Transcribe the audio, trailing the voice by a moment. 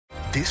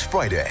This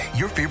Friday,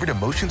 your favorite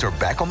emotions are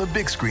back on the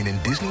big screen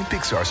in Disney and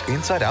Pixar's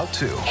Inside Out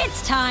 2.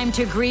 It's time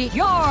to greet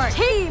your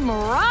Team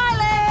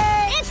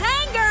Riley! It's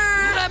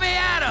anger! Let me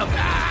at him!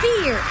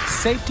 Fear!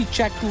 Safety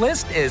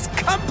checklist is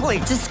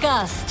complete!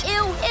 Disgust! Ew,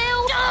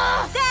 ew!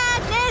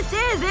 Sadness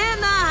is in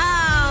the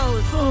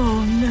house!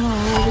 Oh, no.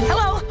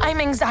 Hello, I'm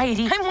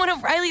anxiety. I'm one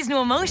of Riley's new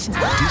emotions.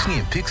 Disney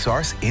and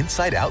Pixar's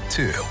Inside Out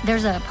 2.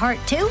 There's a part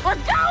 2? We're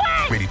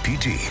going! Rated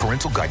PG.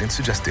 Parental guidance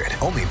suggested.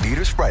 Only in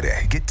theaters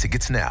Friday. Get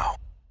tickets now.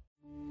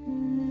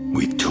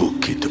 We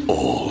took it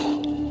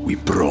all. We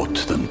brought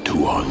them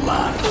to our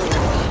land.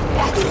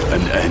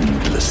 An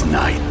endless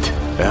night,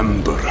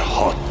 ember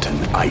hot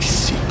and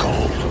icy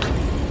cold.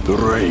 The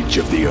rage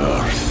of the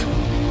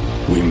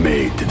earth. We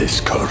made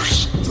this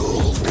curse.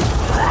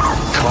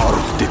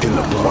 Carved it in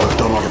the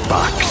blood on our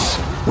backs.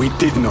 We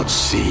did not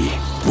see.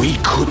 We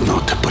could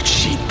not, but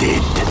she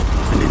did.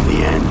 And in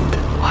the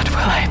end... What will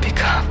I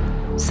become?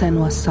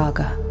 Senua's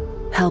Saga.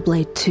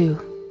 Hellblade 2.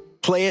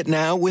 Play it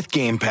now with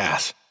Game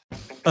Pass.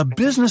 A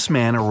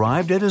businessman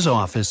arrived at his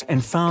office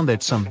and found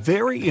that some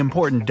very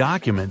important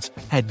documents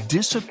had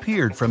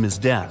disappeared from his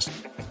desk.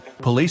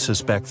 Police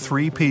suspect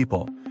 3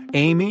 people,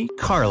 Amy,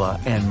 Carla,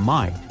 and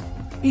Mike.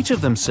 Each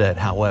of them said,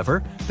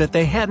 however, that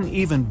they hadn't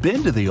even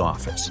been to the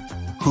office.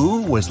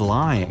 Who was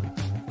lying?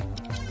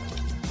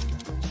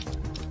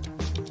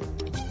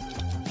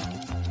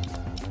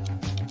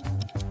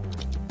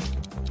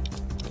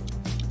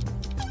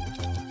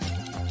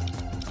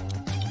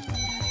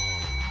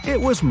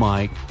 It was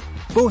Mike.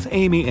 Both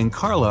Amy and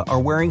Carla are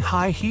wearing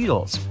high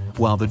heels,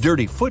 while the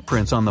dirty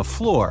footprints on the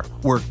floor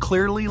were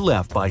clearly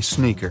left by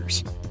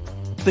sneakers.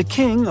 The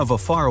king of a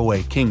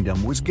faraway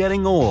kingdom was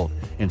getting old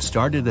and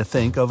started to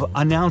think of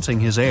announcing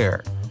his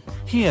heir.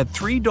 He had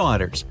 3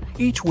 daughters,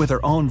 each with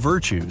their own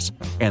virtues,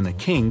 and the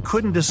king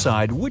couldn't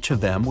decide which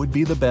of them would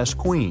be the best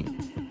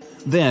queen.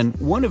 Then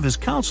one of his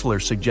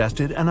counselors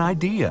suggested an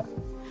idea.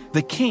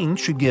 The king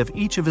should give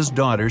each of his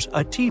daughters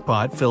a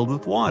teapot filled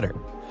with water,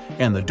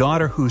 and the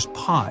daughter whose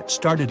pot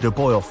started to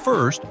boil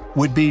first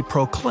would be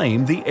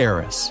proclaimed the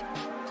heiress.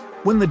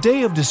 When the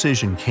day of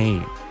decision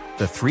came,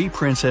 the 3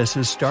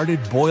 princesses started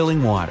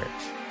boiling water.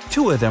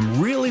 2 of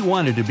them really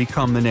wanted to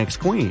become the next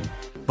queen,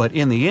 but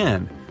in the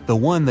end, the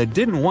one that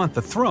didn't want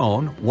the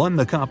throne won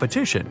the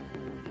competition.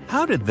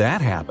 How did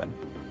that happen?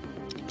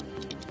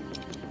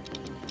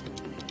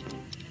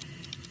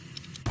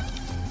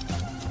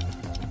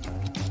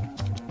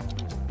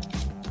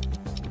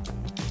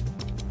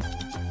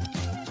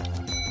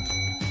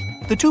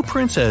 The 2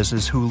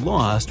 princesses who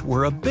lost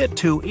were a bit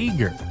too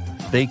eager.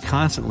 They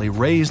constantly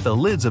raised the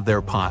lids of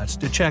their pots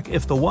to check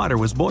if the water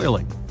was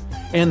boiling.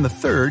 And the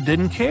third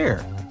didn't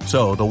care,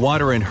 so the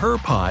water in her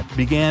pot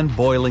began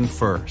boiling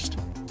first.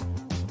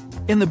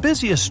 In the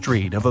busiest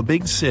street of a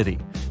big city,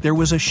 there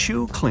was a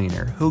shoe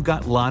cleaner who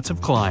got lots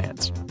of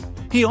clients.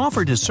 He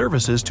offered his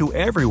services to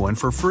everyone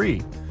for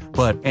free,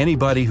 but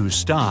anybody who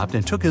stopped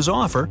and took his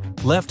offer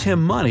left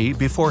him money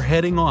before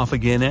heading off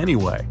again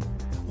anyway.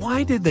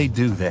 Why did they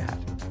do that?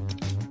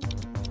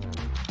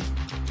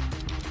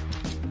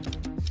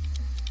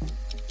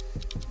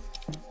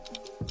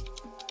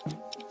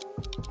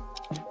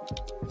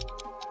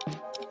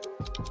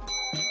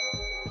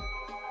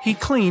 He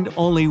cleaned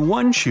only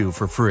 1 shoe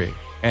for free,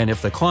 and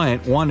if the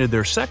client wanted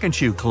their second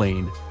shoe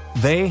cleaned,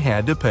 they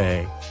had to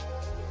pay.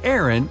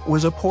 Aaron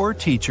was a poor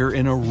teacher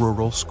in a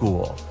rural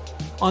school.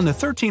 On the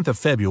 13th of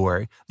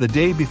February, the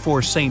day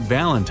before St.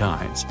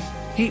 Valentine's,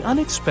 he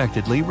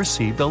unexpectedly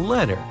received a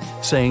letter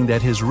saying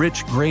that his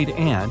rich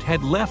great-aunt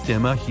had left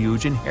him a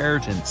huge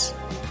inheritance.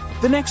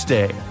 The next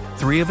day,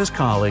 3 of his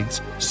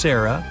colleagues,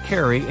 Sarah,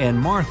 Carrie, and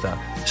Martha,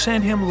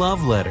 sent him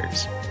love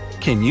letters.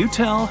 Can you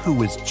tell who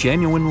was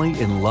genuinely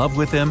in love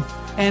with him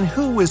and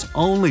who was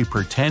only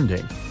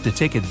pretending to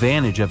take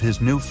advantage of his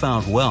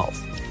newfound wealth?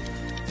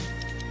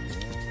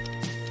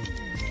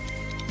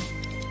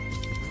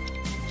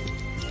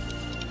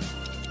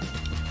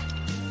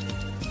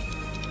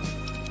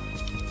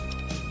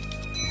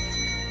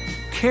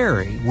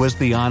 Carrie was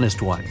the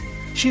honest one.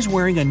 She's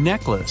wearing a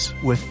necklace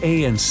with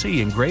A and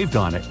C engraved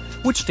on it,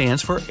 which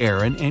stands for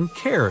Aaron and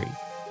Carrie.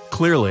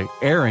 Clearly,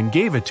 Aaron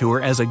gave it to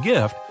her as a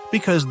gift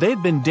because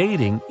they'd been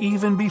dating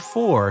even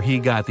before he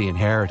got the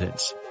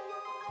inheritance.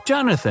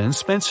 Jonathan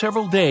spent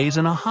several days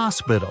in a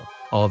hospital,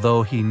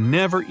 although he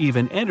never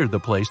even entered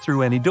the place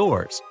through any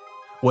doors.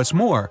 What's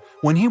more,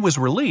 when he was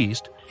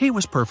released, he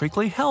was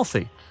perfectly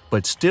healthy,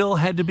 but still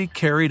had to be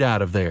carried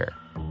out of there.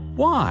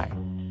 Why?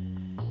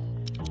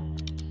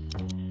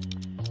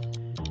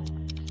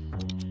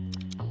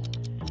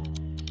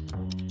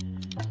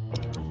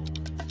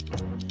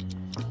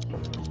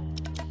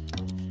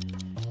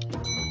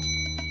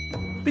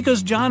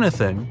 Because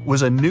Jonathan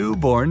was a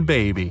newborn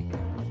baby.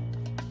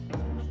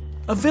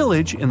 A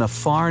village in the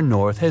far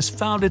north has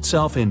found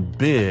itself in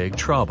big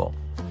trouble.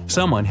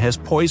 Someone has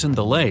poisoned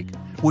the lake,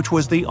 which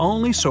was the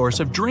only source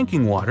of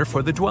drinking water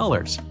for the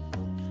dwellers.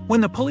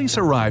 When the police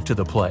arrived to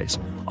the place,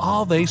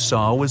 all they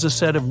saw was a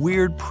set of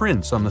weird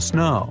prints on the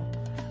snow.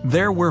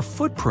 There were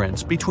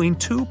footprints between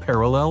 2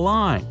 parallel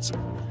lines.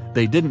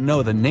 They didn't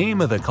know the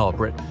name of the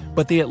culprit,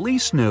 but they at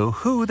least knew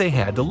who they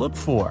had to look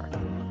for.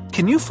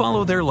 Can you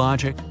follow their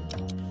logic?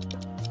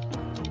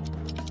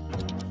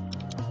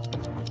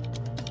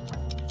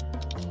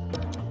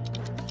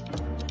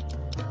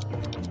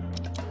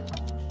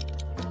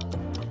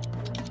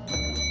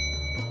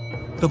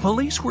 The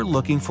police were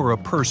looking for a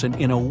person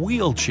in a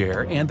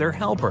wheelchair and their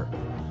helper.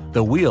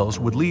 The wheels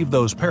would leave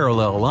those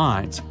parallel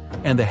lines,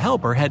 and the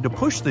helper had to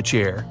push the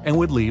chair and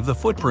would leave the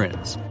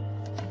footprints.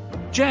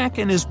 Jack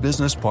and his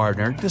business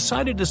partner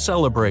decided to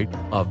celebrate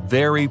a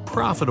very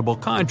profitable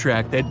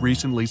contract they'd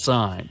recently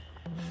signed.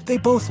 They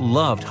both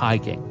loved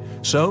hiking,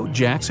 so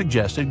Jack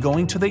suggested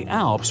going to the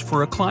Alps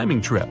for a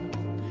climbing trip.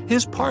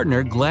 His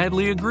partner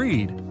gladly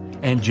agreed,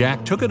 and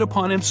Jack took it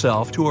upon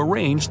himself to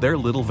arrange their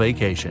little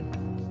vacation.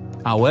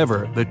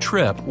 However, the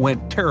trip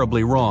went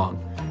terribly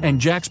wrong, and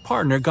Jack's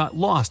partner got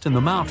lost in the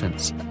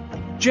mountains.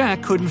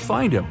 Jack couldn't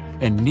find him,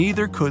 and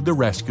neither could the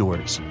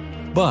rescuers.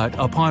 But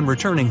upon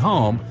returning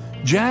home,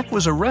 Jack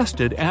was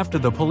arrested after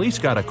the police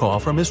got a call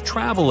from his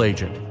travel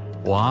agent.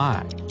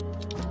 Why?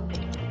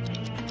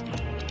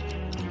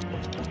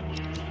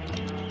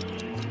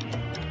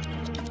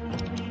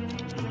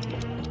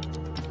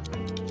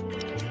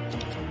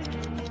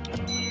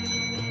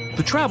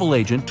 The travel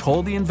agent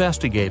told the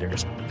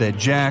investigators that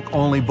Jack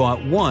only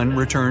bought one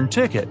return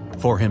ticket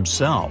for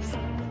himself.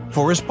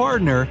 For his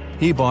partner,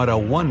 he bought a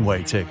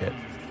one-way ticket.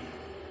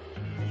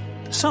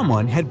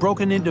 Someone had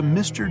broken into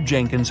Mr.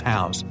 Jenkins'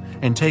 house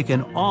and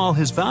taken all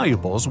his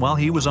valuables while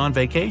he was on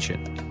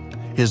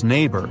vacation. His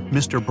neighbor,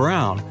 Mr.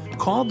 Brown,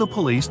 called the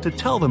police to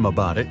tell them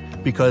about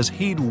it because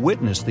he'd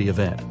witnessed the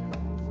event.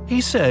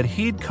 He said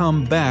he'd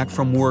come back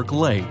from work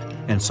late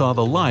and saw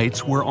the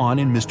lights were on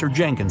in Mr.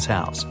 Jenkins'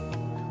 house.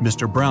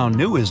 Mr. Brown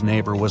knew his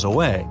neighbor was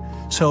away,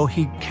 so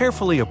he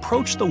carefully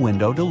approached the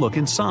window to look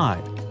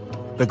inside.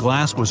 The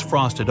glass was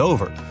frosted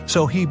over,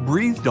 so he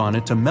breathed on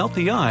it to melt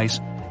the ice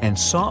and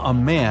saw a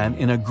man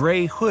in a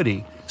gray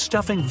hoodie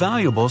stuffing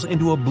valuables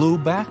into a blue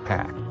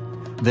backpack.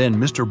 Then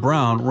Mr.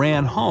 Brown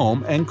ran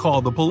home and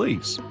called the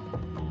police.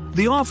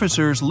 The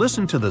officers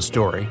listened to the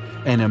story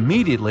and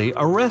immediately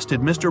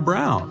arrested Mr.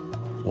 Brown.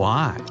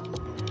 Why?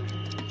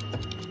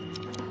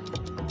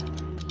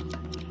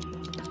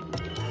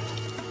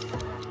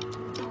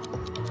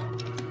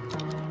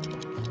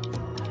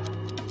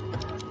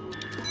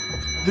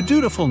 The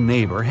dutiful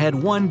neighbor had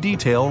one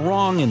detail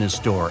wrong in his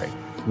story.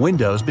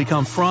 Windows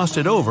become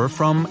frosted over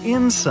from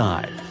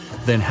inside.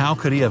 Then how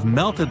could he have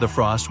melted the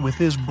frost with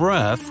his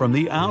breath from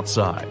the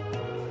outside?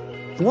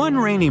 One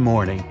rainy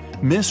morning,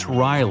 Miss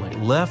Riley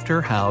left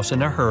her house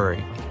in a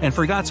hurry and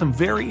forgot some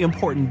very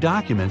important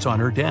documents on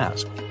her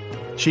desk.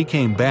 She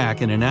came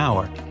back in an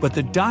hour, but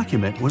the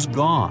document was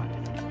gone.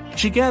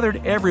 She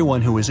gathered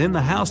everyone who was in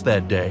the house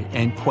that day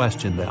and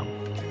questioned them.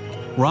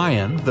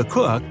 Ryan, the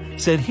cook,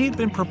 said he'd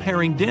been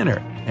preparing dinner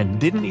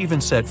and didn't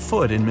even set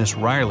foot in Miss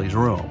Riley's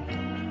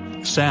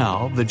room.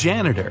 Sal, the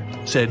janitor,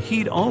 said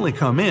he'd only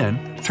come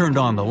in, turned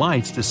on the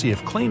lights to see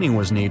if cleaning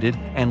was needed,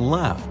 and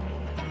left.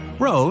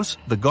 Rose,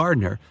 the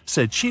gardener,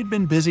 said she'd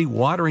been busy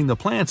watering the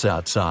plants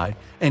outside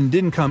and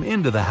didn't come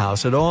into the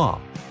house at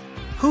all.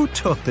 Who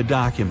took the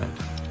document?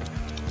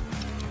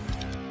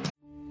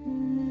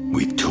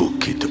 We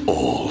took it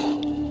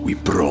all. We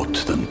brought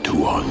them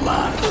to our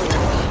land.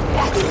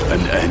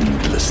 An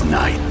endless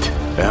night,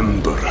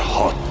 ember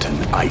hot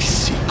and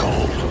icy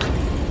cold.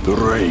 The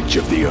rage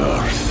of the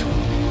earth.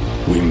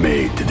 We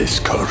made this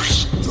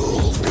curse.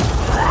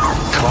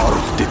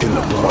 Carved it in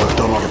the blood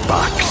on our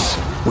backs.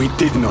 We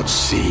did not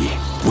see.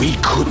 We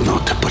could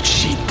not, but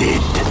she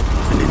did.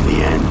 And in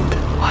the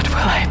end... What will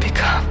I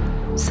become?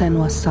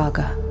 Senua's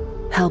Saga.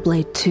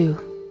 Hellblade 2.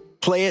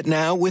 Play it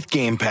now with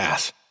Game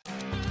Pass.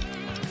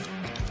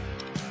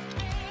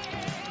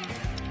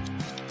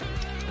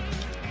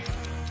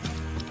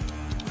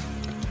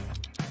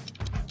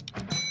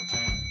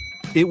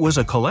 It was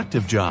a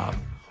collective job.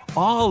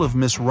 All of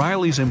Miss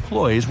Riley's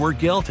employees were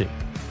guilty.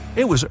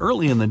 It was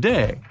early in the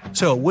day,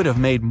 so it would have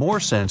made more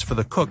sense for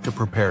the cook to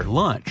prepare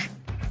lunch.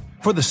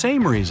 For the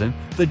same reason,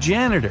 the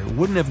janitor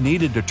wouldn't have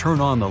needed to turn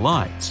on the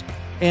lights.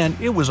 And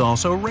it was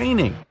also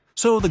raining,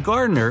 so the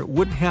gardener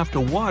wouldn't have to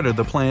water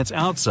the plants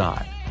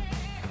outside.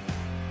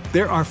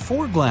 There are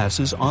 4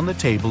 glasses on the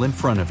table in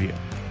front of you.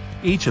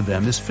 Each of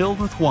them is filled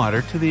with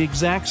water to the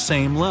exact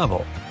same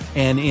level,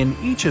 and in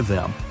each of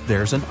them,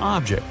 there's an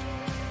object.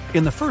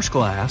 In the first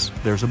glass,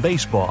 there's a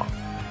baseball.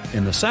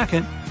 In the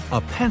second,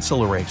 a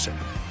pencil eraser.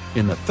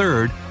 In the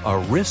third, a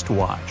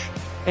wristwatch.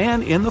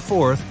 And in the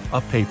fourth,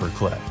 a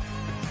paperclip.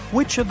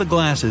 Which of the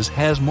glasses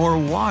has more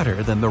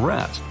water than the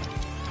rest?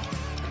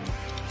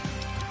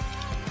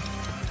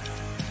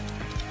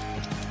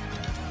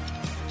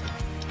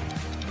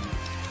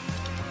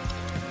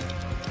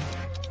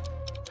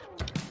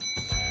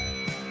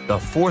 The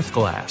fourth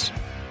glass.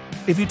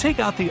 If you take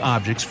out the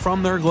objects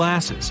from their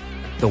glasses,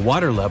 the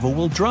water level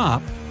will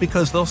drop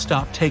because they'll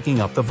stop taking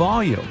up the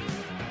volume.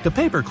 The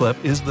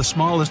paperclip is the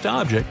smallest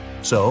object,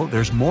 so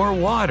there's more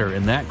water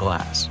in that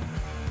glass.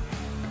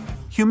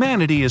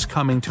 Humanity is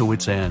coming to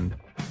its end.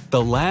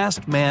 The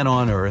last man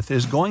on Earth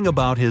is going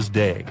about his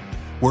day,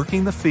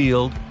 working the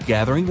field,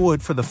 gathering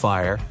wood for the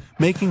fire,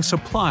 making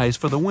supplies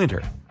for the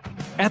winter.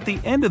 At the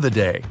end of the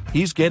day,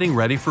 he's getting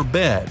ready for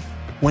bed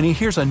when he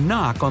hears a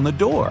knock on the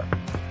door.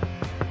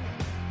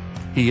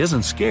 He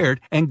isn't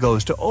scared and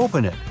goes to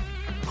open it.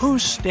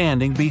 Who's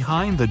standing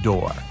behind the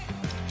door?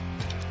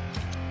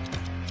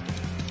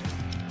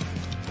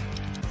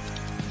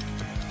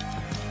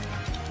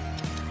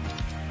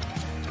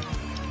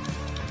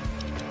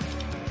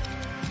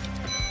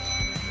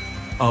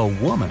 A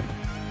woman.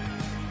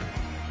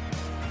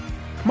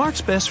 Mark's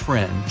best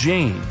friend,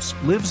 James,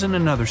 lives in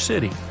another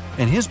city,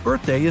 and his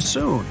birthday is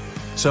soon,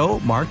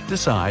 so Mark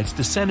decides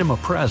to send him a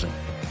present.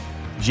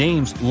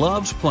 James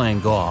loves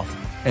playing golf,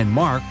 and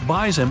Mark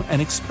buys him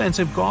an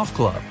expensive golf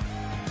club.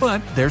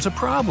 But there's a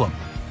problem.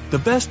 The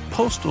best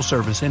postal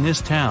service in his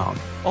town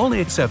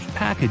only accepts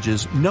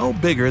packages no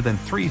bigger than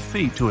 3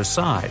 feet to a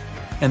side,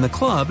 and the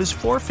club is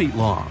 4 feet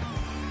long.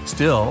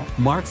 Still,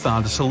 Mark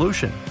found a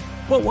solution.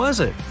 What was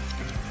it?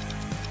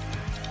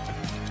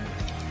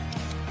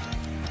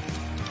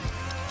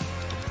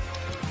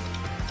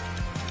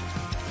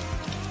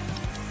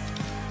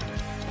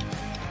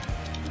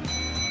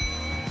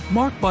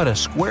 Mark bought a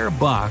square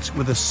box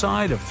with a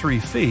side of 3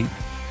 feet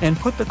and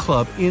put the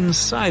club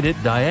inside it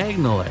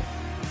diagonally.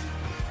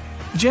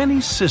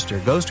 Jenny's sister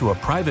goes to a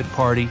private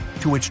party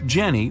to which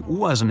Jenny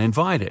wasn't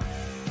invited.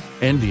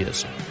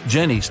 Envious,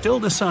 Jenny still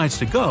decides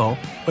to go,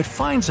 but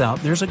finds out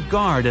there's a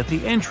guard at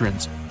the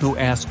entrance who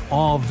asks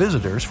all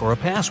visitors for a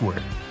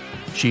password.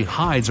 She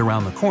hides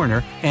around the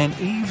corner and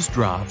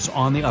eavesdrops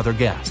on the other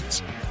guests.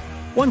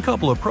 One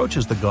couple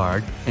approaches the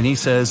guard and he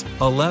says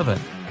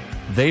 11.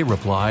 They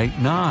reply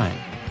 9.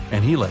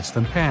 And he lets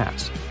them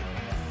pass.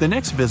 The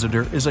next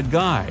visitor is a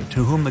guy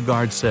to whom the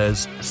guard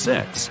says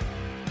 6.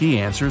 He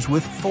answers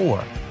with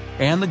 4,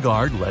 and the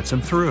guard lets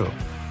him through.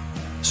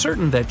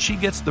 Certain that she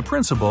gets the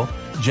principal,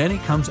 Jenny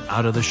comes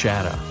out of the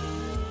shadow.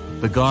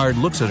 The guard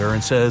looks at her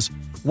and says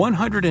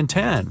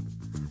 110.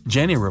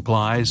 Jenny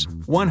replies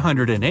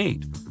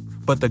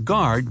 108, but the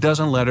guard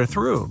doesn't let her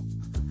through.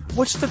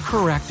 What's the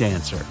correct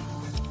answer?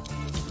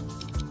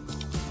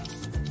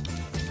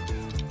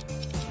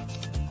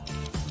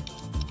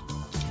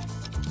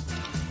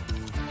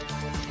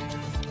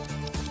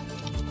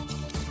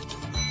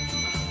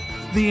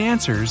 The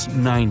answer's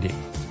 90.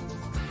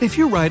 If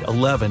you write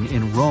 11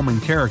 in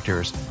Roman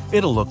characters,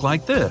 it'll look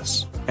like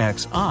this,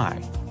 XI.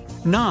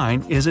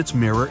 9 is its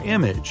mirror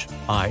image,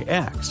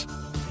 IX.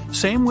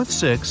 Same with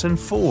 6 and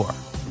 4.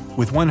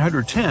 With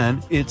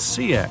 110, it's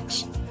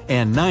CX,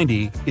 and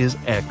 90 is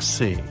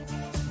XC.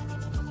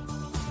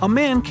 A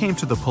man came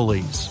to the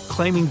police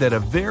claiming that a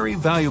very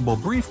valuable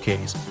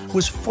briefcase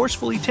was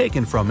forcefully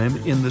taken from him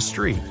in the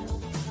street.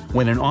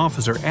 When an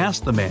officer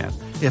asked the man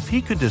if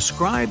he could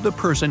describe the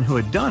person who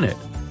had done it,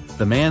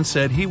 the man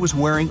said he was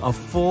wearing a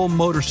full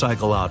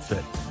motorcycle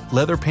outfit,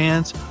 leather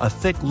pants, a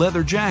thick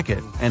leather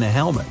jacket, and a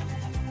helmet.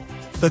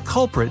 The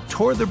culprit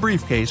tore the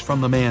briefcase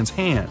from the man's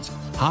hands,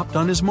 hopped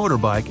on his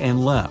motorbike,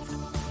 and left.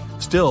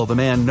 Still, the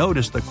man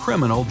noticed the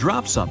criminal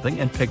drop something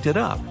and picked it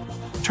up.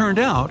 Turned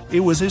out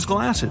it was his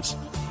glasses.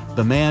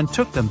 The man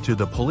took them to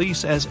the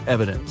police as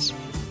evidence.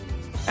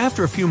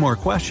 After a few more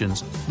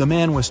questions, the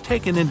man was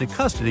taken into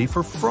custody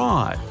for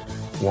fraud.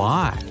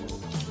 Why?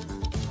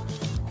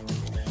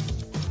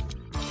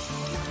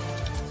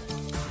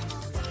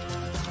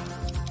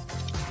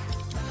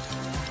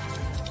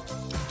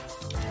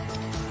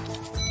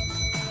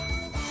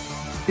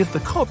 If the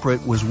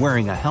culprit was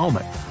wearing a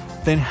helmet,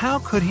 then how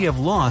could he have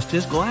lost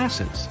his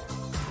glasses?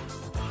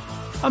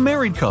 A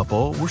married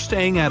couple were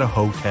staying at a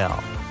hotel.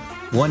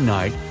 One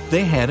night,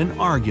 they had an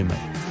argument,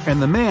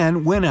 and the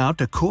man went out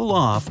to cool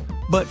off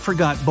but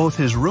forgot both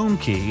his room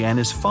key and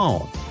his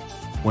phone.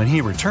 When he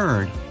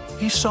returned,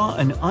 he saw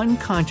an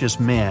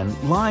unconscious man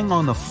lying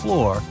on the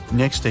floor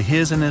next to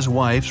his and his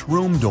wife's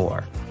room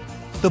door.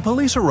 The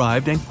police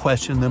arrived and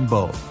questioned them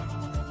both.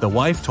 The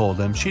wife told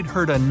them she'd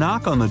heard a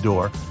knock on the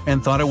door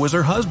and thought it was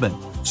her husband,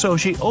 so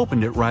she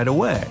opened it right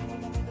away.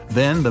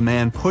 Then the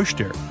man pushed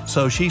her,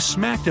 so she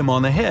smacked him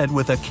on the head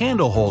with a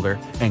candle holder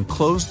and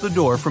closed the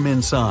door from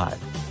inside.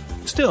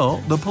 Still,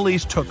 the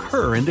police took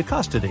her into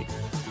custody.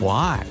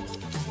 Why?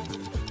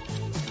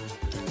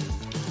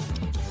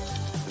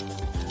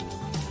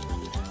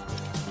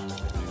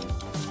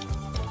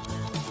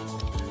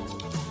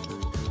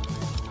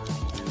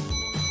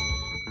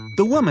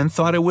 The woman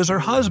thought it was her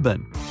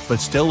husband, but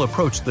still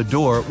approached the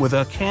door with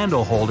a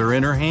candle holder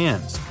in her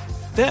hands.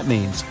 That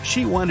means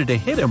she wanted to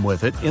hit him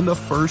with it in the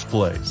first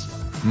place.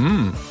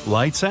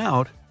 Lights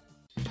out.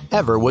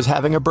 Ever was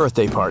having a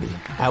birthday party.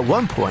 At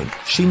one point,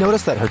 she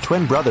noticed that her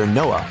twin brother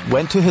Noah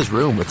went to his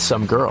room with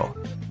some girl.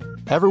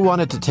 Ever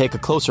wanted to take a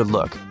closer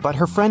look, but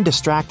her friend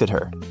distracted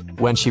her.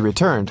 When she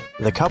returned,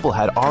 the couple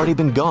had already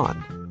been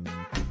gone.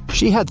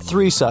 She had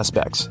 3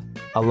 suspects,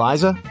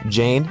 Eliza,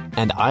 Jane,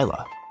 and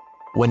Isla.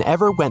 When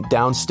Ever went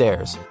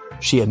downstairs,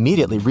 she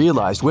immediately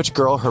realized which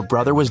girl her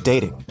brother was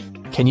dating.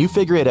 Can you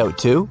figure it out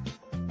too?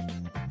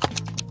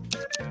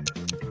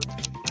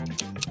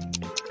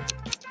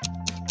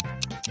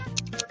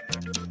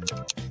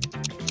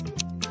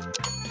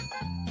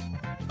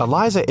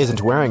 Eliza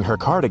isn't wearing her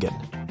cardigan.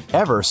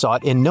 Ever saw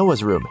it in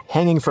Noah's room,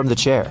 hanging from the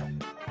chair.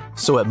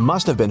 So it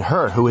must have been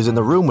her who was in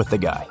the room with the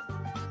guy.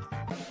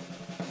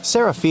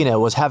 Serafina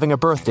was having a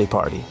birthday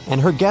party,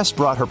 and her guests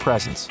brought her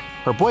presents.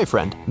 Her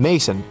boyfriend,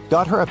 Mason,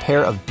 got her a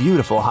pair of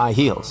beautiful high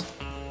heels.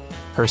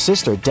 Her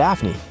sister,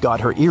 Daphne, got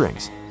her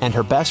earrings, and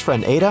her best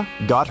friend, Ada,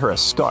 got her a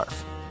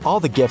scarf. All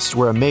the gifts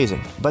were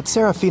amazing, but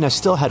Serafina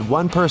still had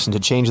one person to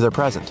change their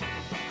present.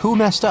 Who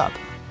messed up?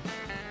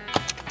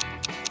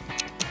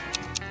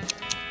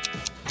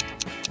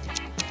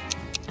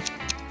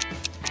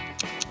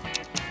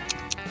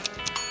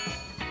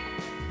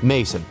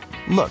 Mason.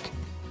 Look.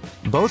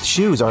 Both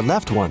shoes are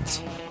left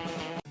ones.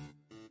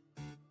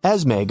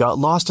 Esme got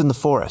lost in the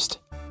forest.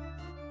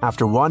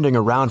 After wandering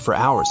around for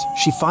hours,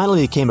 she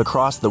finally came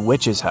across the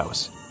witch's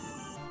house.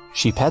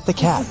 She pet the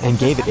cat and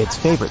gave it its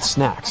favorite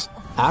snacks.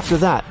 After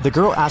that, the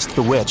girl asked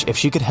the witch if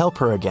she could help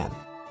her again.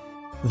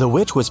 The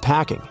witch was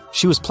packing.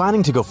 She was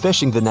planning to go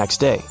fishing the next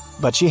day,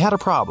 but she had a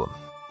problem.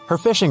 Her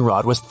fishing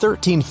rod was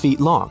 13 feet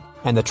long,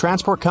 and the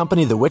transport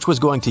company the witch was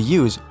going to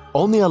use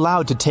only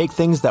allowed to take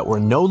things that were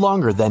no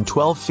longer than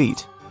 12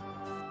 feet.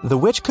 The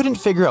witch couldn't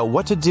figure out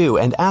what to do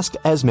and asked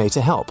Esme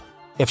to help.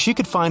 If she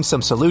could find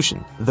some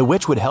solution, the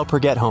witch would help her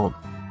get home.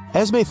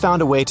 Esme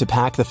found a way to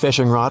pack the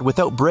fishing rod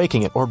without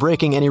breaking it or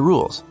breaking any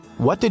rules.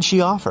 What did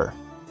she offer?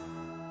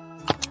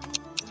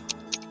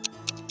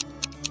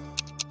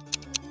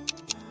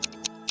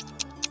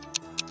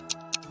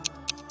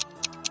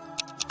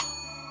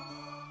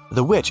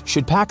 The witch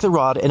should pack the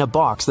rod in a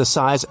box the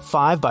size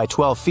 5 by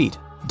 12 feet.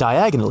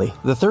 Diagonally,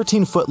 the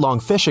 13-foot-long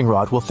fishing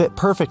rod will fit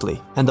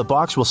perfectly, and the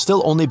box will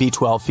still only be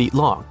 12 feet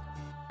long.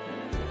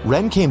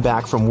 Ren came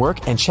back from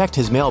work and checked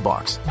his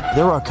mailbox.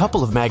 There were a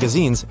couple of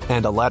magazines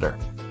and a letter.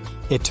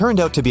 It turned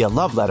out to be a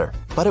love letter,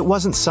 but it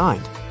wasn't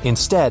signed.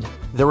 Instead,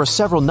 there were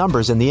several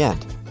numbers in the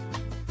end.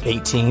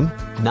 18,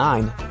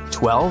 9,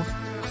 12,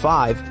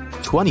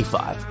 5,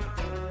 25.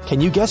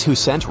 Can you guess who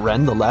sent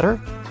Ren the letter?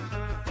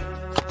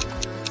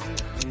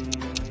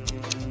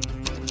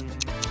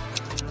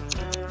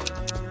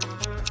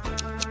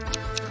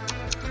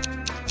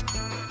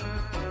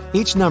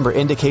 Each number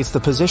indicates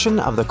the position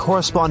of the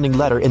corresponding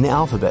letter in the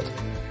alphabet.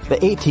 The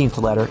 18th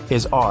letter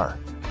is R.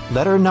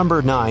 Letter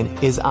number 9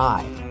 is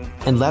I.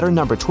 And letter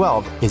number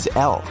 12 is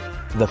L.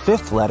 The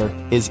 5th letter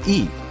is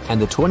E.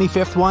 And the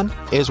 25th one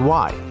is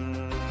Y.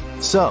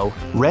 So,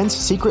 Ren's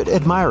secret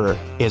admirer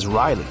is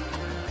Riley.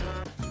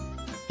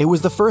 It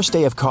was the first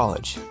day of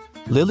college.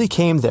 Lily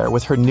came there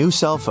with her new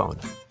cell phone,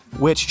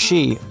 which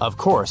she, of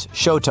course,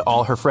 showed to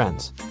all her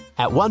friends.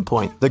 At one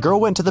point, the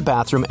girl went to the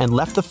bathroom and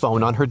left the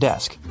phone on her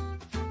desk.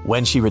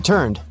 When she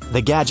returned,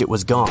 the gadget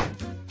was gone.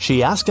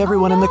 She asked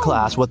everyone in the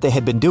class what they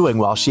had been doing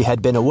while she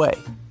had been away.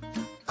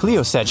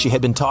 Cleo said she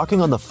had been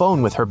talking on the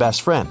phone with her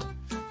best friend.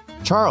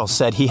 Charles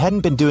said he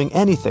hadn't been doing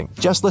anything,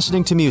 just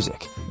listening to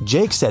music.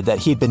 Jake said that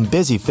he'd been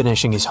busy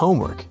finishing his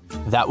homework.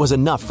 That was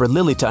enough for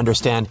Lily to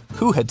understand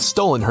who had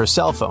stolen her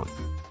cell phone.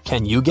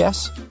 Can you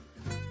guess?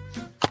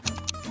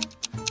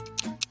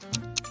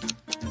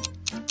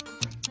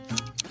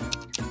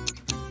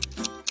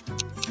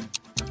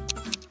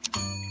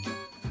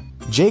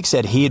 Jake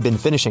said he had been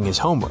finishing his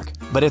homework,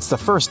 but it's the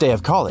first day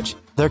of college.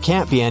 There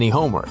can't be any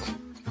homework.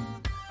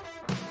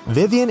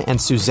 Vivian and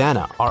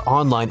Susanna are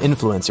online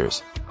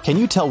influencers. Can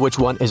you tell which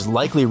one is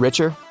likely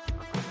richer?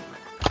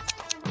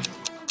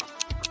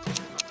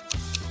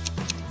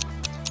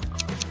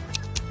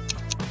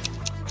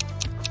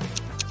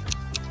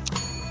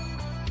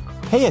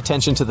 Pay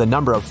attention to the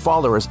number of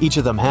followers each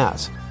of them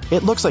has.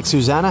 It looks like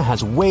Susanna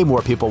has way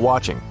more people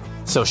watching,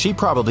 so she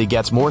probably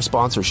gets more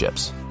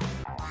sponsorships.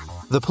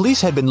 The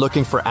police had been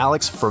looking for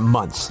Alex for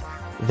months.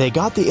 They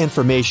got the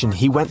information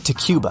he went to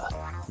Cuba.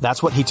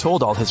 That's what he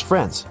told all his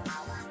friends.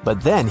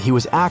 But then he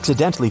was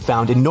accidentally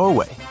found in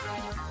Norway.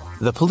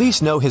 The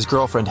police know his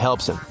girlfriend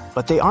helps him,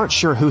 but they aren't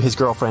sure who his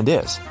girlfriend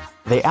is.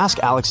 They ask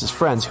Alex's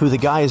friends who the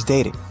guy is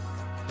dating.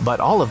 But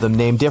all of them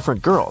name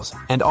different girls,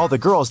 and all the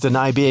girls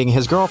deny being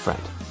his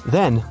girlfriend.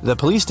 Then, the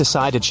police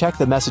decide to check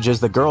the messages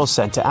the girls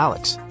sent to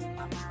Alex.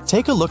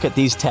 Take a look at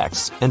these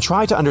texts and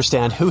try to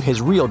understand who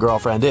his real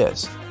girlfriend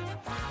is.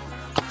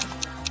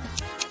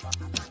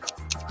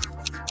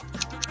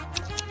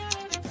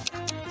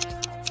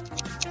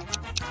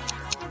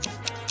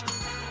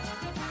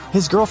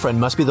 His girlfriend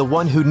must be the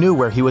one who knew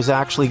where he was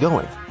actually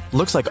going.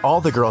 Looks like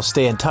all the girls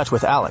stay in touch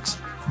with Alex,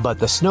 but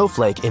the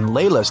snowflake in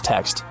Layla's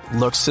text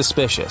looks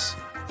suspicious.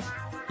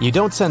 You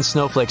don't send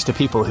snowflakes to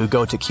people who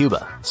go to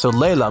Cuba, so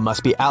Layla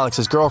must be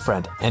Alex's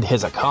girlfriend and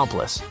his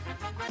accomplice.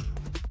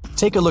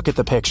 Take a look at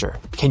the picture.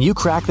 Can you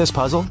crack this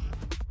puzzle?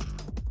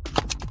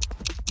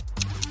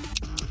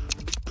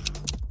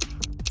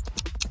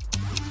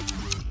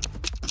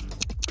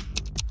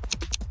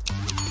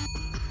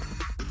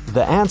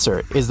 The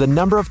answer is the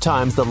number of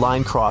times the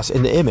line crossed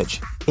in the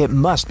image. It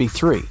must be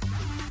 3.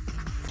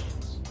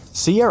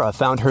 Sierra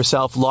found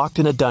herself locked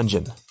in a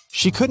dungeon.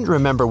 She couldn't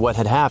remember what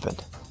had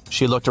happened.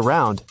 She looked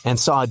around and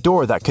saw a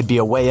door that could be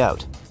a way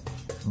out.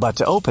 But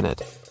to open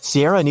it,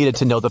 Sierra needed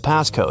to know the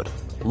passcode.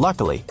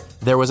 Luckily,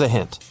 there was a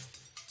hint.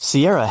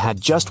 Sierra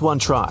had just one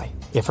try.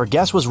 If her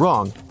guess was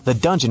wrong, the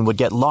dungeon would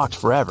get locked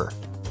forever.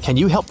 Can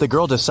you help the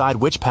girl decide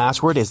which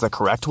password is the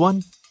correct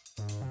one?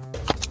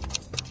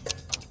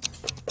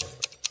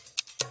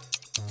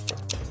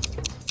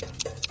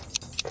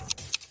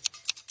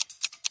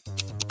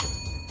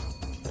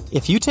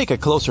 If you take a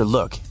closer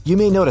look, you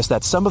may notice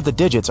that some of the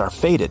digits are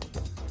faded.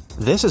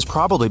 This is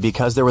probably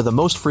because they were the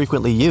most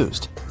frequently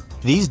used.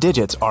 These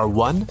digits are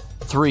 1,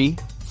 3,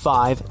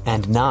 5,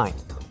 and 9.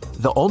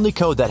 The only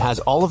code that has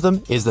all of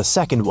them is the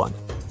second one,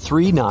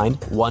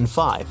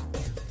 3915.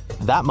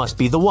 That must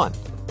be the one.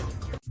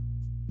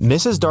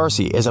 Mrs.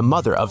 Darcy is a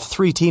mother of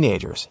 3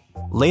 teenagers.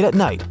 Late at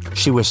night,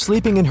 she was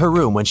sleeping in her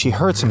room when she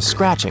heard some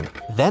scratching,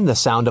 then the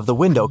sound of the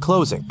window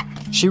closing.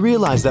 She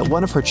realized that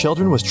one of her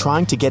children was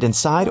trying to get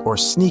inside or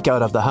sneak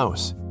out of the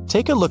house.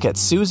 Take a look at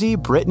Susie,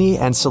 Brittany,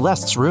 and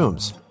Celeste's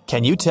rooms.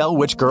 Can you tell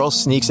which girl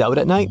sneaks out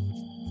at night?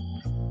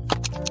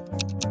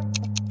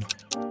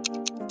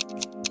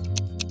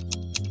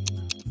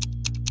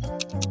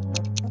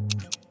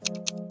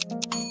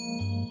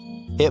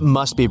 It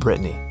must be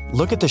Brittany.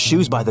 Look at the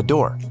shoes by the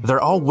door.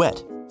 They're all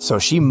wet, so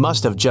she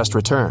must have just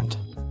returned.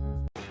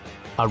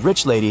 A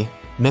rich lady,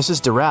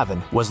 Mrs.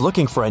 DeRavin, was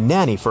looking for a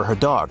nanny for her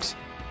dogs.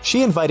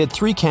 She invited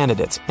 3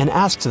 candidates and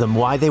asked them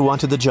why they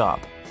wanted the job.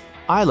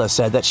 Isla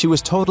said that she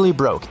was totally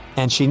broke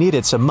and she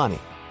needed some money.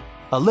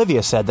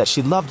 Olivia said that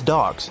she loved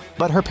dogs,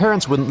 but her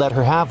parents wouldn't let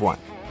her have one.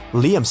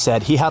 Liam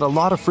said he had a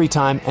lot of free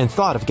time and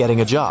thought of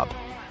getting a job.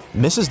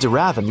 Mrs.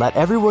 DeRavin let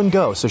everyone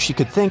go so she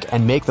could think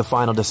and make the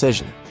final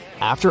decision.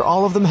 After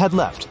all of them had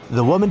left,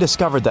 the woman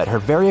discovered that her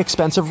very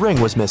expensive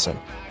ring was missing.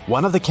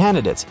 One of the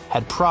candidates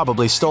had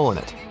probably stolen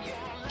it.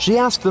 She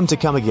asked them to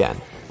come again,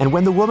 and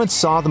when the woman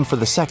saw them for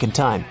the second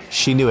time,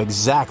 she knew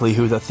exactly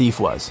who the thief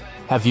was.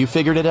 Have you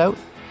figured it out?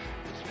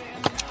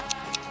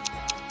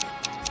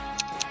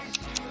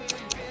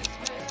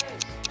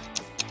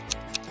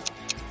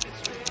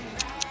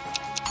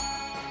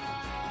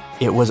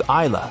 It was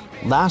Isla.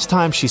 Last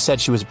time she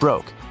said she was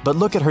broke, but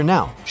look at her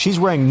now.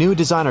 She's wearing new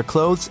designer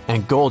clothes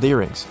and gold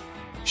earrings.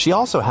 She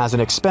also has an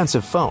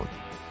expensive phone.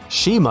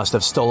 She must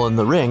have stolen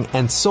the ring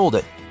and sold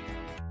it.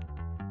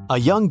 A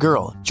young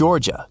girl,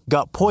 Georgia,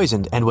 got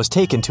poisoned and was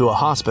taken to a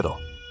hospital.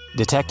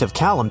 Detective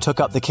Callum took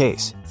up the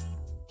case.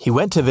 He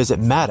went to visit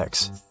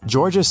Maddox,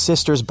 Georgia's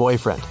sister's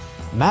boyfriend.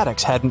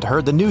 Maddox hadn't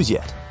heard the news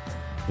yet.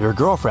 Your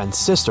girlfriend's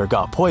sister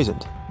got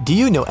poisoned. Do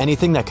you know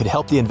anything that could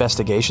help the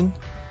investigation?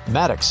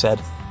 Maddox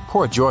said,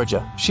 "Poor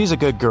Georgia, she's a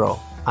good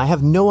girl. I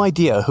have no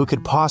idea who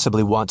could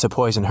possibly want to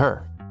poison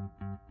her."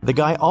 The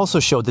guy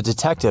also showed the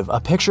detective a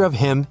picture of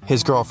him,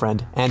 his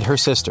girlfriend, and her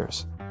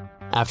sisters.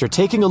 After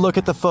taking a look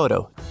at the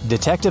photo,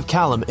 Detective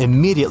Callum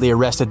immediately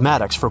arrested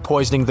Maddox for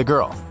poisoning the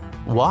girl.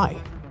 Why?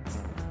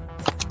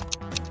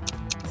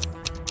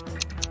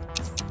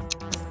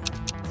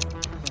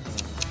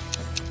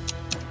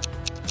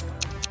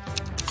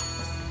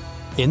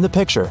 In the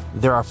picture,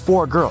 there are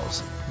 4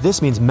 girls.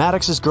 This means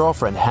Maddox's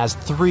girlfriend has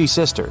 3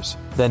 sisters.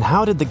 Then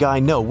how did the guy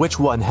know which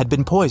one had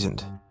been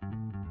poisoned?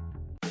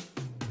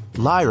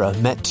 Lyra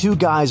met 2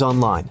 guys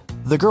online.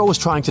 The girl was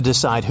trying to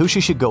decide who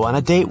she should go on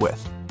a date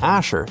with.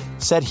 Asher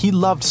said he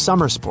loved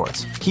summer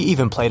sports. He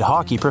even played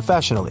hockey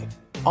professionally.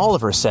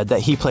 Oliver said that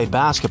he played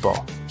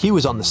basketball. He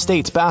was on the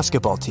state's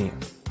basketball team.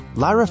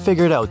 Lyra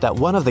figured out that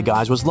one of the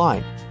guys was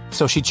lying,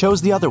 so she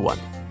chose the other one.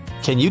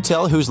 Can you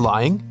tell who's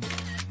lying?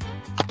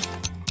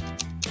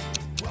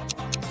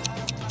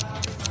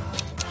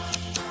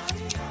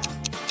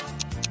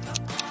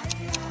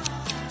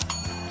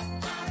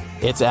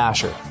 It's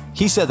Asher.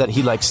 He said that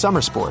he likes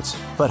summer sports,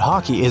 but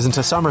hockey isn't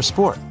a summer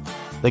sport.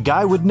 The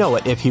guy would know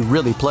it if he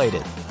really played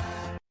it.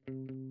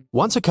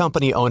 Once a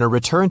company owner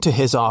returned to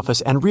his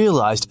office and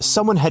realized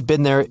someone had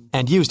been there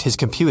and used his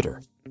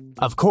computer.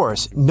 Of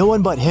course, no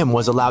one but him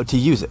was allowed to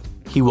use it.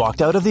 He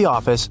walked out of the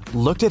office,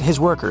 looked at his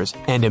workers,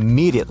 and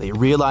immediately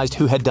realized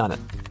who had done it.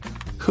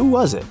 Who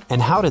was it,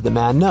 and how did the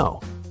man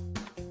know?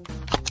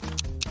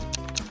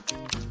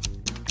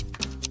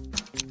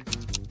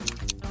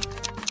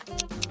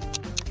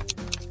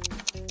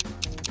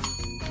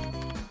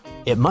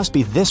 It must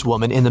be this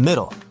woman in the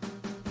middle.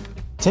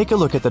 Take a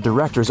look at the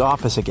director's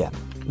office again.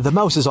 The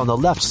mouse is on the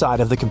left side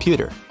of the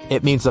computer.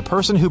 It means the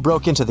person who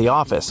broke into the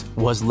office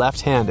was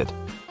left-handed.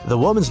 The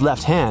woman's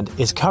left hand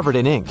is covered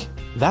in ink.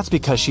 That's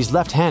because she's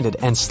left-handed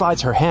and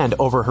slides her hand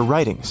over her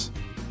writings.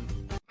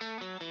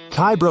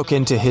 Kai broke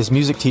into his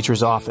music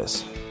teacher's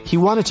office. He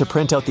wanted to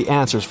print out the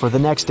answers for the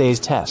next day's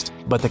test,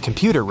 but the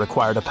computer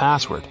required a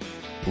password.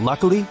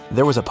 Luckily,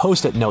 there was a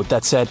post-it note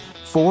that said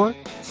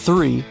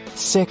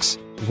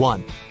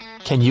 4361.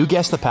 Can you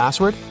guess the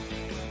password?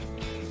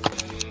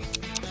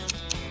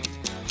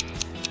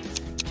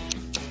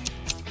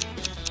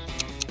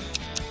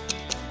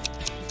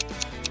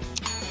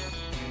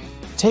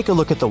 Take a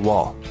look at the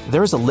wall.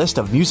 There is a list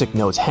of music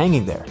notes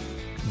hanging there,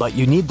 but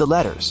you need the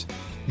letters.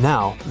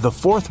 Now, the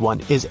 4th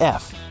one is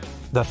F,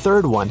 the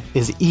 3rd one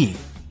is E,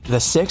 the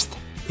 6th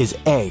is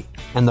A,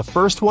 and the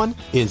 1st one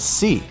is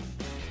C.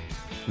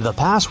 The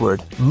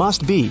password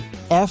must be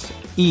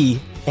FEAC.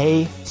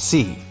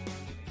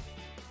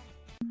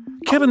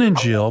 Kevin and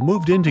Jill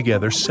moved in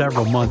together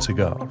several months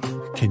ago.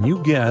 Can you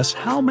guess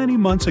how many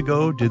months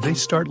ago did they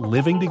start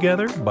living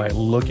together by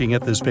looking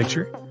at this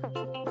picture?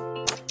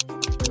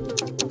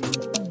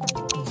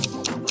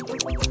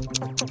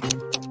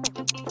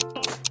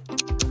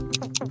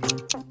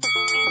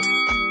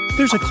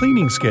 There's a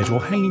cleaning schedule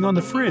hanging on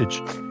the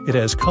fridge. It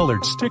has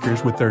colored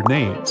stickers with their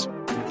names.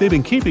 They've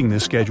been keeping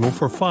this schedule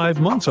for 5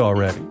 months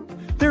already.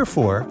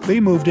 Therefore, they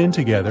moved in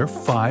together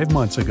 5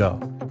 months ago.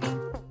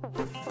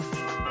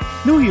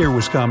 New Year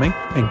was coming,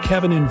 and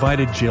Kevin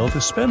invited Jill to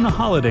spend the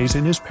holidays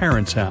in his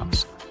parents'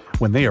 house.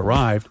 When they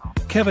arrived,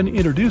 Kevin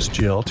introduced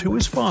Jill to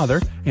his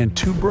father and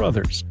 2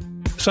 brothers.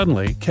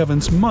 Suddenly,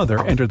 Kevin's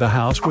mother entered the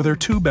house with her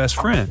 2 best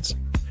friends.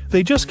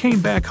 They just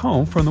came back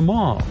home from the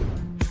mall.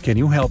 Can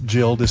you help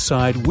Jill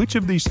decide which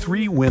of these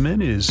 3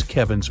 women is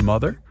Kevin's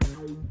mother?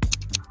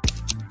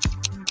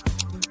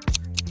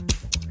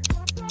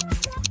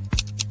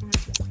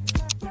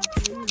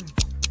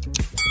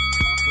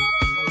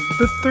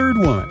 The third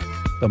woman.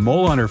 The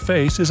mole on her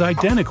face is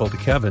identical to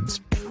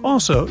Kevin's.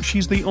 Also,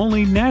 she's the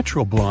only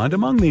natural blonde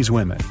among these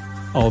women.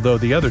 Although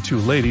the other 2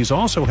 ladies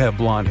also have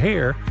blonde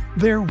hair,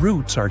 their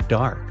roots are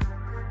dark.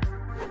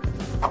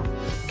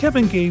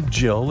 Kevin gave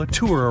Jill a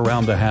tour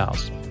around the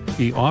house.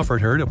 He offered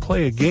her to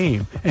play a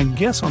game and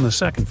guess on the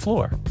second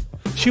floor.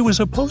 She was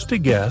supposed to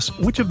guess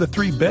which of the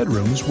 3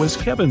 bedrooms was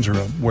Kevin's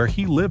room where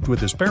he lived with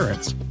his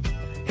parents.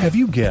 Have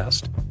you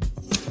guessed?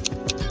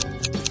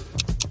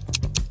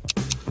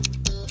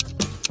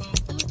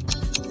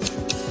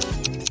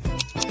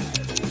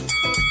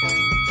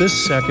 The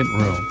second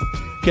room.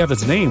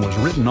 Kevin's name was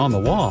written on the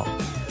wall.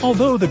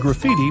 Although the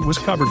graffiti was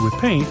covered with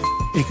paint,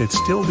 it could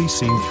still be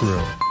seen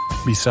through.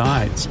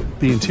 Besides,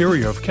 the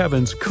interior of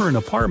Kevin's current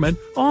apartment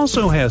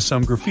also has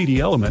some graffiti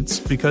elements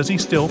because he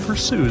still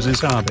pursues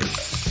his hobby.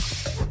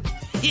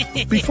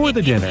 Before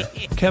the dinner,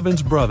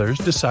 Kevin's brothers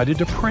decided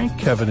to prank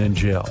Kevin and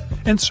Jill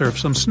and serve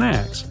some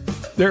snacks.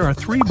 There are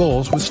 3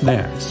 bowls with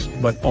snacks,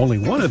 but only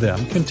one of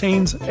them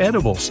contains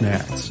edible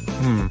snacks.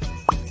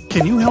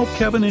 Can you help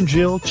Kevin and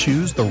Jill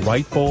choose the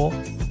right bowl?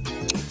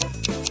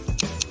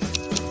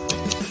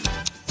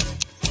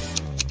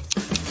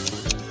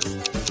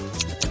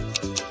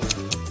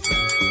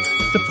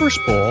 The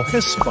first bowl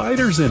has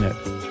spiders in it.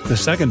 The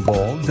second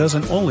bowl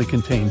doesn't only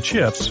contain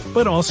chips,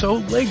 but also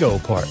Lego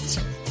parts.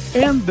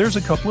 And there's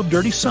a couple of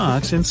dirty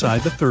socks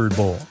inside the third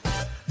bowl.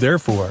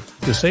 Therefore,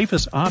 the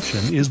safest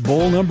option is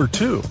bowl number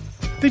 2.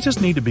 They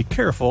just need to be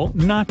careful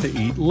not to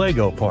eat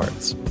Lego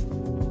parts.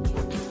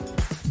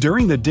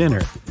 During the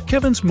dinner,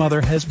 Kevin's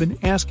mother has been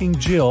asking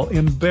Jill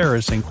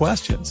embarrassing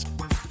questions.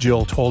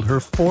 Jill told her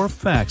 4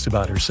 facts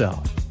about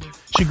herself.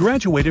 She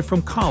graduated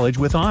from college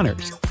with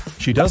honors.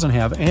 She doesn't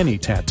have any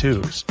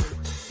tattoos.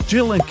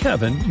 Jill and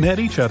Kevin met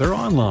each other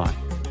online.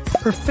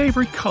 Her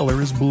favorite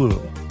color is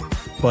blue.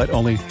 But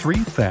only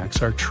 3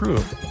 facts are true.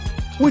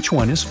 Which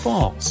one is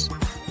false?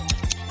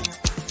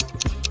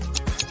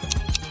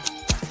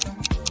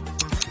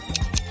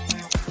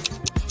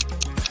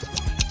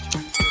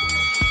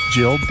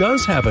 Jill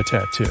does have a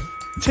tattoo.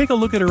 Take a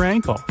look at her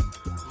ankle.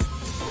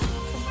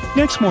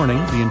 Next morning,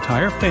 the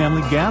entire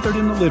family gathered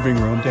in the living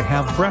room to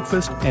have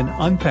breakfast and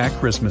unpack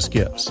Christmas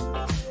gifts.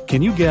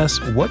 Can you guess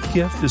what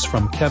gift is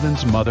from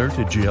Kevin's mother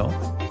to Jill?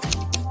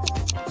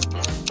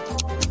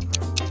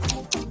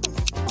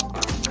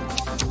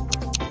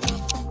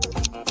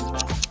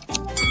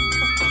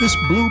 This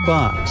blue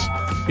box.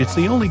 It's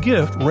the only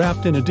gift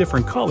wrapped in a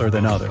different color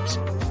than others.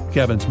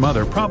 Kevin's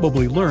mother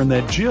probably learned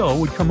that Jill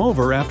would come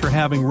over after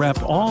having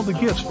wrapped all the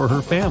gifts for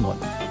her family.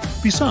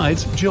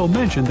 Besides, Jill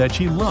mentioned that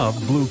she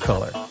loved blue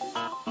color.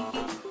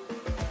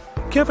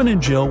 Kevin and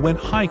Jill went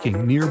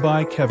hiking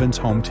nearby Kevin's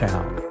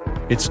hometown.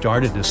 It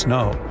started to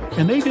snow,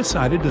 and they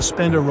decided to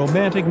spend a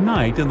romantic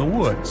night in the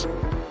woods.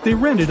 They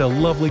rented a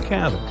lovely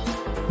cabin.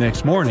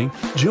 Next morning,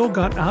 Jill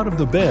got out of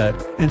the bed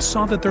and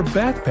saw that their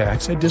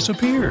backpacks had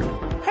disappeared.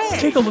 Hey!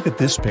 Take a look at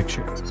this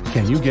picture.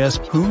 Can you guess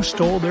who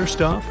stole their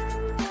stuff?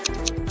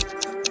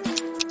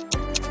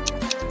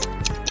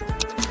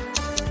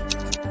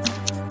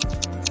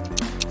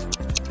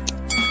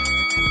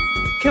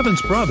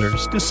 Kevin's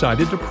brothers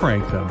decided to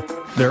prank them.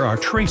 There are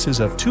traces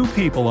of 2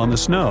 people on the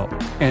snow,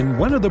 and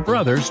one of the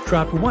brothers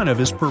dropped one of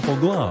his purple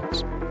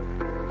gloves.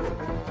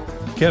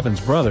 Kevin's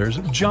brothers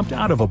jumped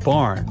out of a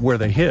barn where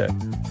they hid.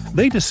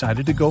 They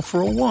decided to go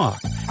for a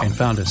walk and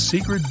found a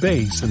secret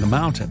base in the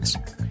mountains.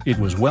 It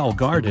was well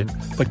guarded,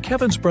 but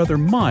Kevin's brother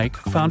Mike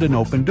found an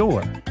open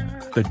door.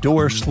 The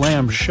door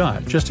slammed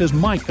shut just as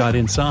Mike got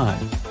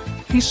inside.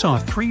 He saw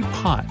 3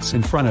 pots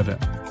in front of him.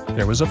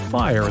 There was a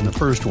fire in the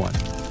first one.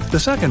 The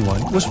second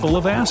one was full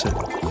of acid,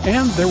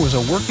 and there was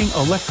a working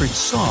electric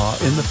saw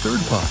in the third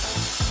pot.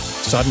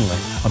 Suddenly,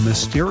 a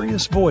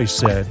mysterious voice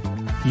said,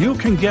 "You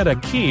can get a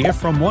key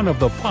from one of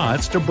the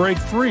pots to break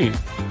free,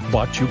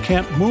 but you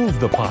can't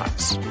move the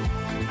pots."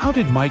 How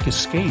did Mike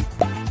escape?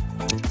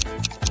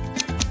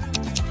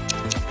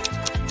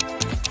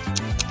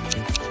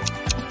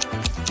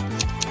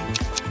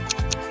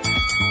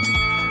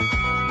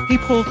 He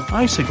pulled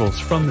icicles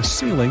from the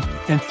ceiling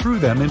and threw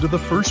them into the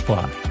first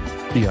pot.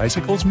 The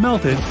icicles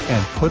melted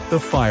and put the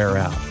fire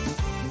out.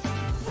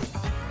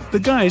 The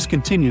guys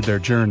continued their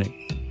journey.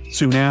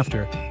 Soon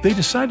after, they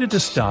decided to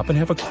stop and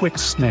have a quick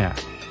snack.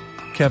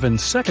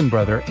 Kevin's second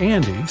brother,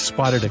 Andy,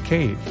 spotted a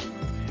cave.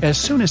 As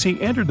soon as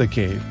he entered the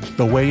cave,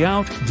 the way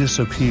out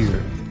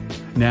disappeared.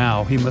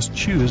 Now he must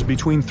choose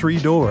between 3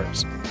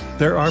 doors.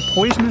 There are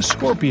poisonous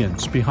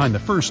scorpions behind the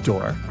first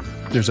door.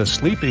 There's a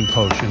sleeping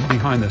potion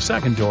behind the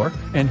second door,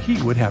 and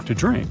he would have to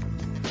drink.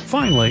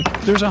 Finally,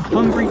 there's a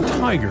hungry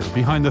tiger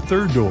behind the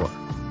third door.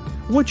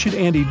 What should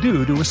Andy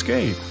do to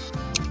escape?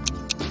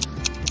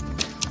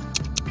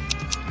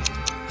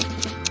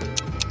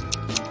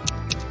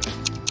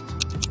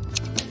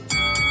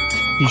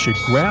 He should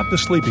grab the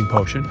sleeping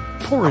potion,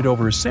 pour it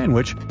over his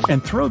sandwich,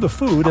 and throw the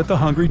food at the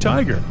hungry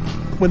tiger.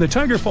 When the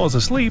tiger falls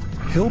asleep,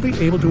 he'll be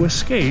able to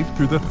escape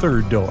through the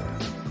third door.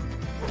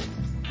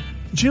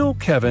 Jill,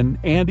 Kevin,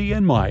 Andy,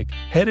 and Mike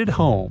headed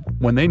home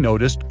when they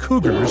noticed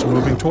cougars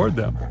moving toward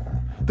them.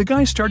 The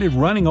guys started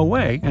running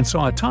away and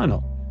saw a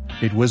tunnel.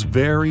 It was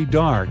very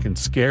dark and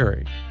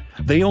scary.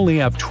 They only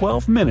have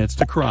 12 minutes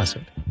to cross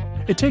it.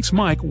 It takes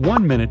Mike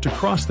 1 minute to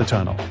cross the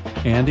tunnel,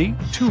 Andy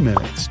 2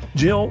 minutes,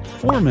 Jill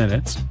 4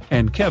 minutes,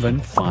 and Kevin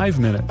 5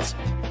 minutes.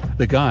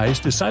 The guys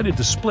decided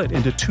to split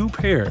into 2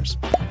 pairs,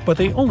 but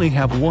they only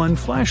have 1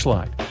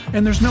 flashlight,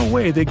 and there's no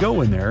way they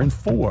go in there in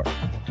 4.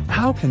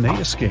 How can they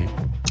escape?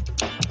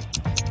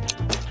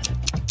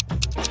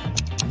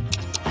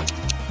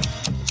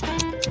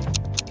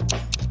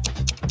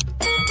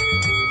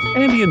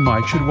 Andy and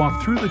Mike should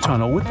walk through the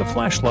tunnel with the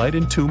flashlight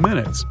in 2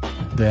 minutes.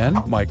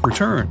 Then Mike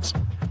returns.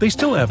 They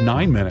still have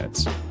 9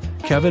 minutes.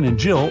 Kevin and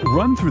Jill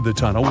run through the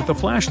tunnel with the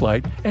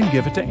flashlight and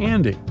give it to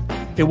Andy.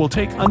 It will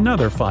take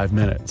another 5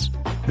 minutes.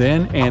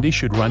 Then Andy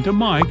should run to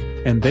Mike,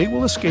 and they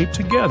will escape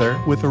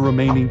together with the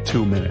remaining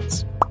 2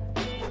 minutes.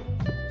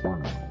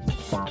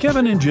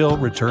 Kevin and Jill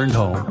returned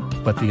home,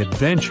 but the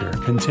adventure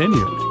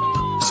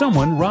continued.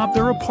 Someone robbed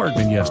their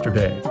apartment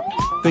yesterday.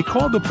 They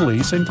called the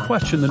police and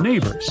questioned the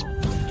neighbors.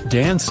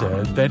 Dan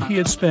said that he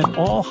had spent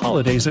all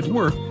holidays at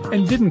work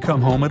and didn't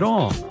come home at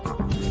all.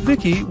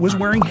 Vicky was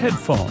wearing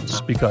headphones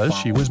because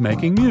she was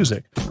making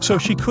music, so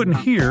she couldn't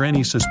hear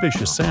any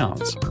suspicious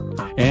sounds.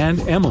 And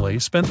Emily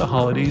spent the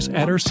holidays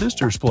at her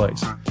sister's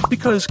place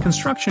because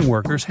construction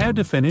workers had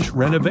to finish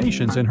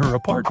renovations in her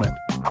apartment.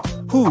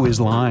 Who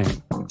is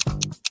lying?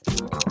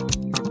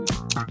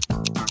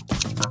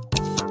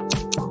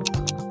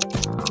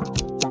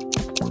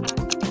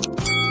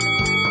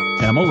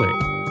 Emily.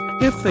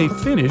 If they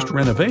finished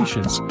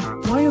renovations,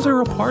 why is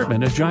her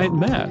apartment a giant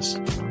mess?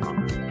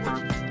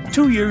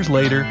 2 years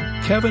later,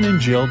 Kevin and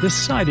Jill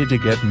decided to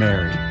get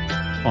married.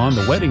 On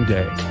the wedding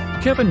day,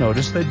 Kevin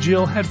noticed that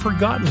Jill had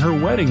forgotten her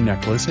wedding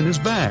necklace in his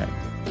bag.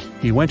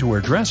 He went to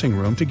her dressing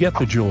room to get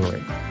the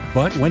jewelry,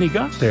 but when he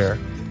got there,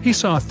 he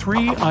saw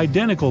 3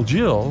 identical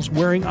Jills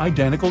wearing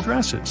identical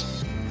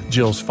dresses.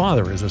 Jill's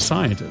father is a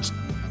scientist.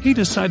 He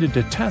decided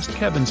to test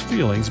Kevin's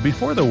feelings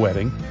before the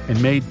wedding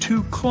and made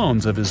 2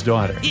 clones of his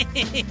daughter.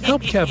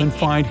 Help Kevin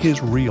find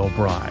his real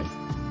bride.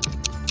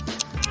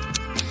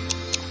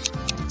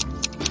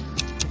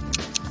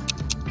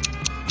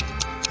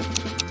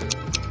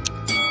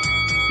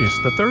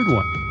 It's the third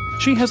one.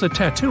 She has a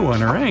tattoo on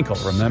her ankle,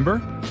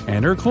 remember?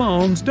 And her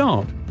clones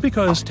don't,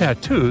 because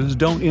tattoos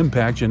don't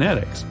impact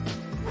genetics.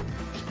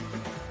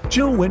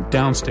 Jill went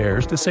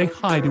downstairs to say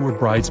hi to her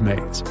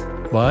bridesmaids,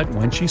 but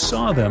when she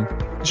saw them,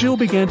 Jill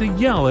began to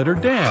yell at her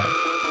dad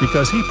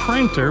because he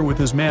pranked her with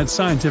his mad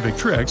scientific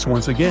tricks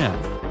once again.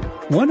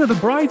 One of the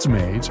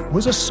bridesmaids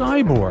was a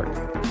cyborg.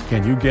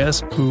 Can you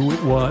guess who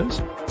it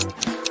was?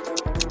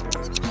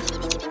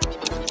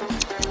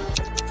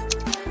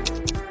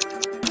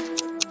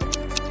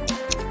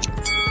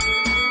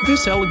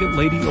 This elegant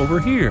lady over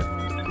here.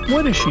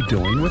 What is she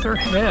doing with her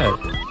head?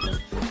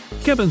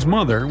 Kevin's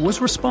mother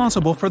was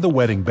responsible for the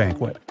wedding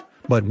banquet.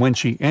 But when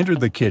she entered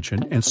the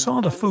kitchen and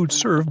saw the food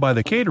served by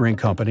the catering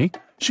company,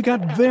 she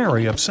got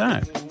very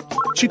upset.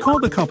 She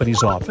called the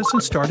company's office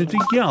and started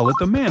to yell at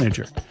the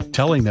manager,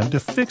 telling them to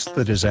fix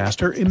the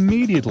disaster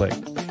immediately.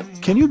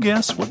 Can you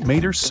guess what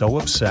made her so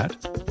upset?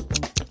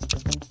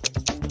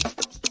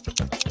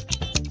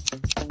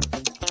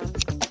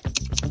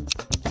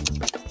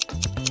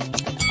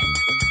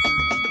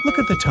 Look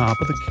at the top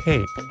of the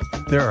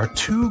cake. There are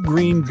 2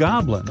 green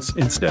goblins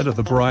instead of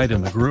the bride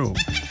and the groom.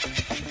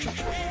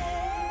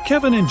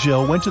 Kevin and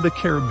Jill went to the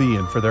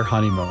Caribbean for their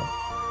honeymoon.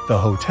 The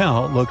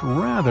hotel looked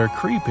rather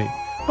creepy,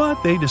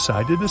 but they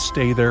decided to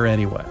stay there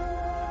anyway.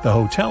 The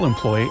hotel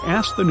employee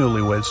asked the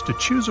newlyweds to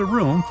choose a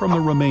room from the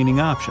remaining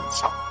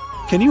options.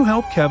 Can you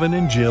help Kevin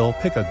and Jill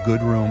pick a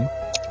good room?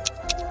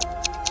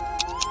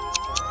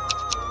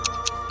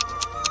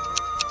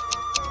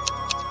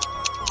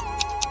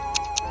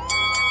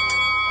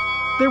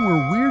 There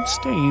were weird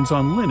stains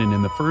on linen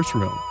in the first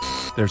room.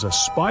 There's a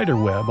spider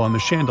web on the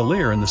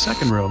chandelier in the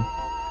second room.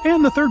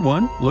 And the third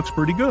one looks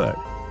pretty good.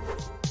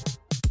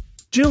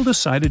 Jill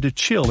decided to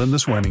chill in the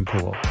swimming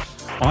pool.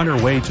 On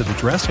her way to the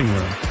dressing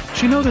room,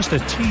 she noticed a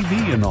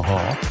TV in the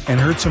hall and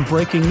heard some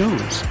breaking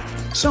news.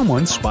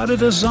 Someone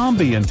spotted a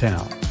zombie in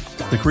town.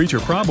 The creature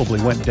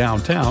probably went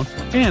downtown,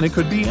 and it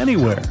could be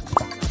anywhere.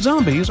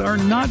 Zombies are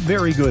not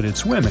very good at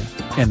swimming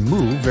and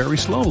move very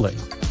slowly.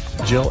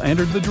 Jill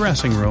entered the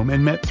dressing room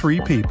and met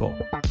 3 people.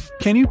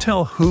 Can you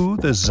tell who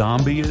the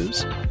zombie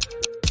is?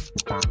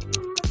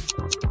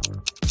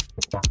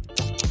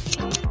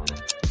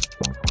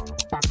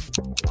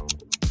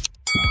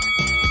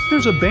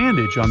 There's a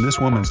bandage on this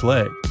woman's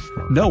leg.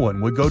 No one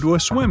would go to a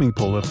swimming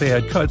pool if they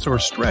had cuts or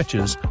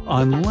stretches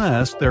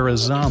unless they're a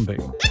zombie.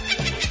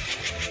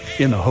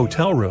 In the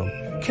hotel room,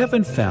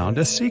 Kevin found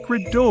a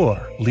secret door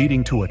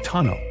leading to a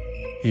tunnel.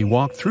 He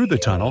walked through the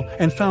tunnel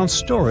and found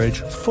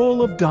storage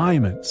full of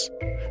diamonds.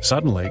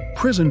 Suddenly,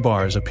 prison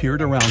bars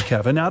appeared around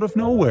Kevin out of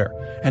nowhere,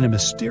 and a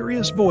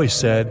mysterious voice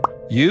said,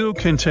 "You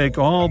can take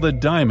all the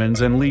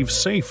diamonds and leave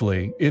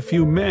safely if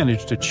you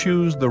manage to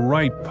choose the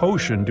right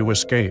potion to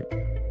escape."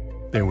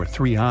 There were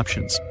 3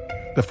 options.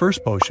 The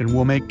first potion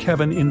will make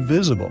Kevin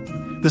invisible.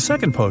 The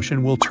second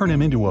potion will turn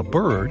him into a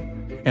bird.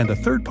 And the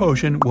third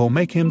potion will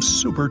make him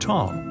super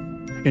tall.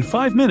 In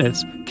 5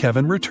 minutes,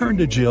 Kevin returned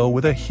to Jill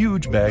with a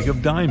huge bag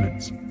of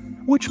diamonds.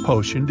 Which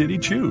potion did he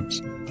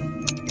choose?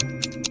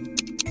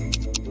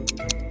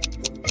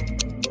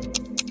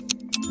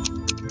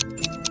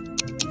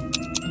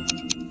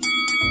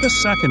 The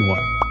second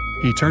one.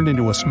 He turned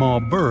into a small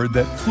bird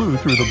that flew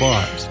through the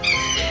bars.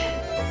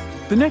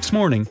 The next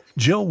morning,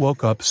 Jill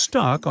woke up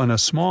stuck on a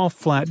small,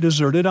 flat,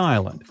 deserted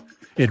island.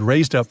 It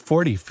raised up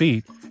 40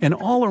 feet, and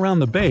all around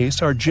the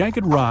base are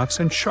jagged rocks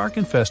and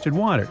shark-infested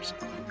waters.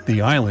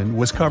 The island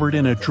was covered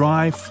in a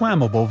dry,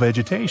 flammable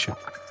vegetation.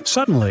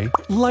 Suddenly,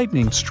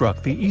 lightning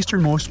struck the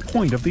easternmost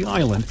point of the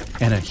island,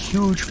 and a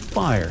huge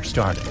fire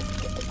started.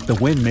 The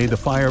wind made the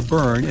fire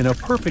burn in a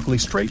perfectly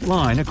straight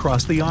line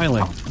across the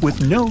island,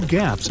 with no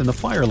gaps in the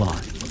fire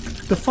line.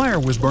 The fire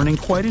was burning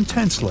quite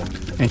intensely,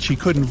 and she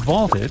couldn't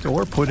vault it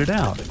or put it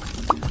out.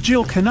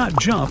 Jill cannot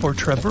jump or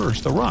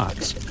traverse the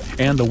rocks,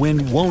 and the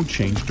wind won't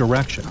change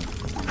direction.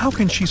 How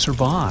can she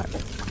survive?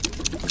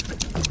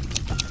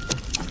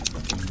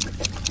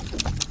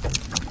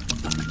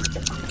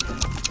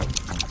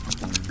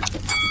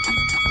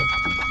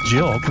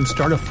 Jill can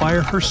start a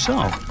fire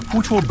herself,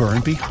 which will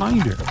burn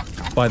behind her.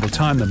 By the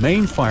time the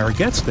main fire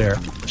gets there,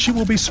 she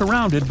will be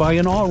surrounded by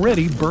an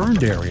already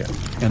burned area,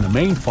 and the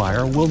main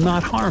fire will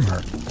not harm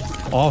her.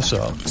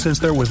 Also, since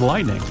there was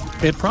lightning,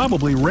 it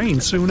probably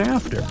rained soon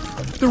after.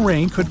 The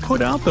rain could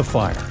put out the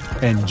fire,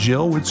 and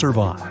Jill would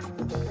survive.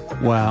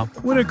 Wow,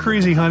 what a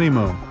crazy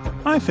honeymoon.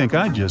 I think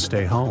I'd just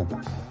stay home.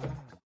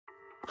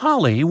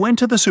 Holly went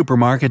to the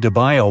supermarket to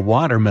buy a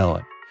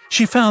watermelon.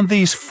 She found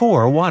these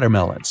 4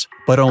 watermelons,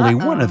 but only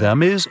one of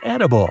them is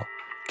edible.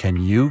 Can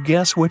you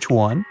guess which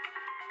one?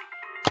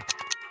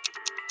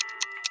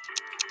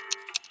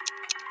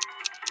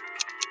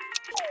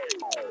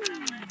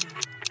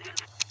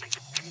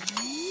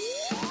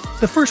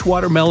 The first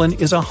watermelon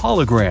is a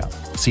hologram.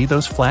 See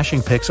those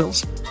flashing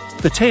pixels?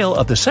 The tail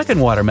of the second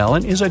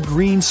watermelon is a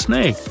green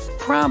snake,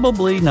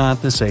 probably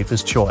not the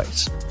safest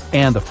choice.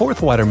 And the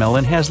fourth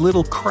watermelon has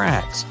little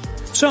cracks.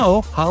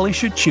 So, Holly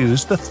should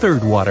choose the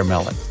third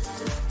watermelon.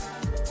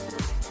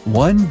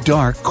 One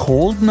dark,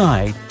 cold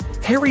night,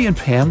 Harry and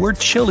Pam were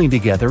chilling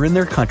together in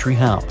their country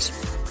house.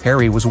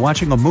 Harry was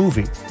watching a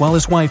movie while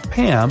his wife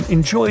Pam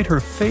enjoyed her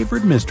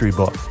favorite mystery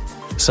book.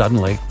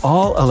 Suddenly,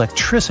 all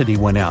electricity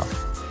went out.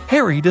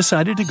 Harry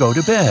decided to go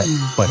to bed,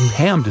 but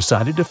Pam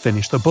decided to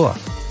finish the book.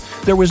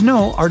 There was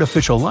no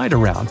artificial light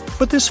around,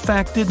 but this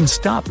fact didn't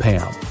stop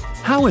Pam.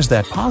 How is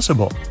that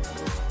possible?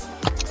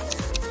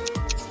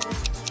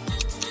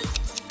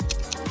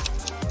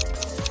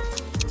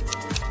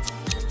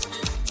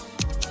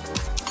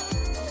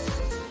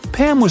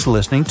 Pam was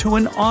listening to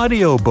an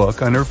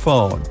audiobook on her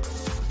phone.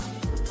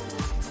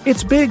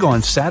 It's big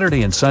on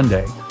Saturday and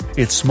Sunday.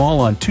 It's small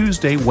on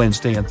Tuesday,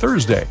 Wednesday, and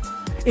Thursday.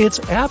 It's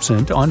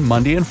absent on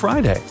Monday and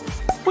Friday.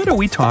 What are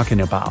we talking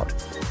about?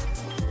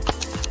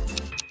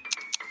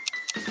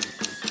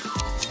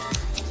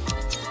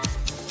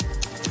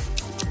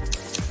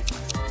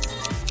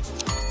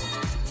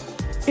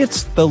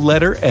 It's the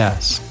letter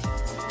S.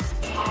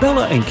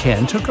 Bella and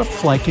Ken took a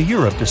flight to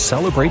Europe to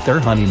celebrate their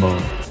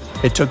honeymoon.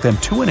 It took them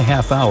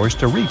 2.5 hours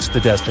to reach the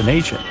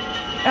destination.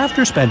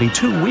 After spending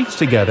 2 weeks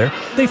together,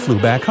 they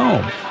flew back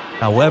home.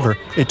 However,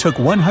 it took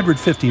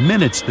 150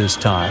 minutes this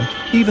time,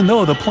 even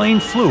though the plane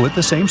flew at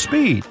the same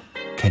speed.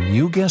 Can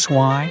you guess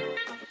why?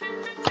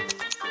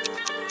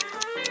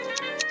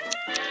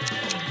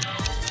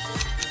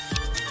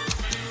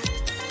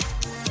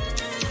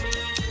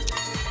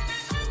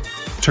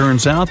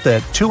 Turns out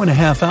that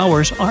 2.5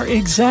 hours are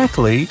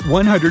exactly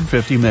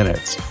 150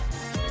 minutes.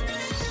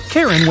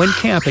 Karen went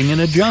camping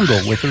in a jungle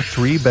with her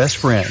 3 best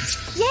friends.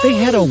 Yay! They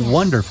had a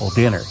wonderful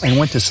dinner and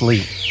went to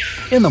sleep.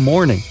 In the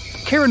morning,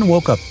 Karen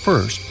woke up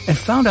first and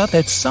found out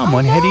that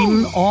someone had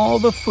eaten all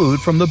the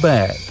food from the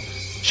bag.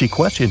 She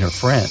questioned her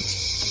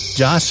friends.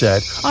 Josh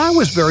said, "I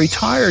was very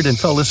tired and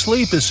fell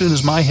asleep as soon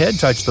as my head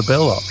touched the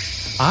pillow.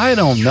 I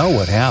don't know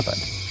what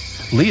happened."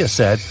 Leah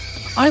said,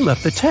 "I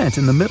left the tent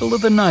in the middle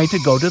of the night to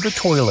go to the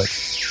toilet.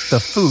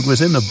 The food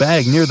was in the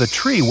bag near the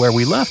tree where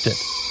we left it."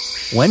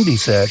 Wendy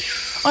said,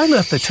 "I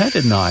left the tent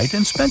at night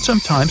and spent some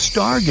time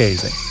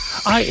stargazing.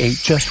 I ate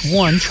just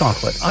one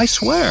chocolate, I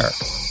swear."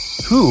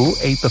 Who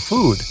ate the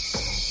food?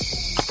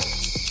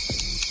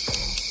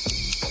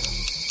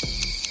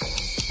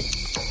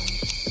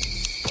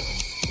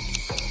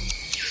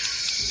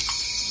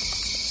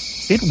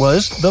 It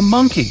was the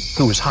monkey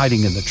who was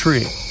hiding in the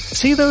tree.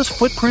 See those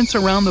footprints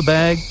around the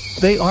bag?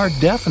 They are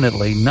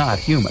definitely not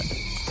human.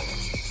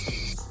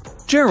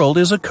 Gerald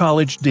is a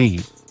college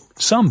dean.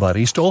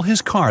 Somebody stole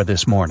his car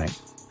this morning.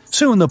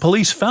 Soon the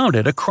police found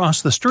it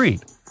across the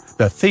street.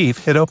 The thief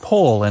hit a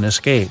pole and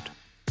escaped.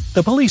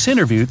 The police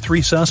interviewed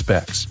 3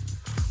 suspects.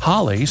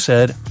 Holly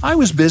said, "I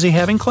was busy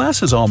having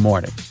classes all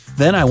morning.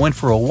 Then I went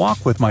for a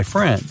walk with my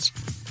friends."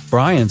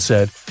 Brian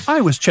said, "I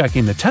was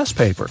checking the test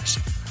papers."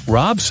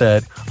 Rob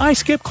said, "I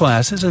skipped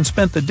classes and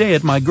spent the day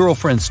at my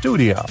girlfriend's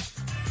studio."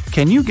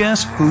 Can you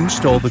guess who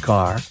stole the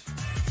car?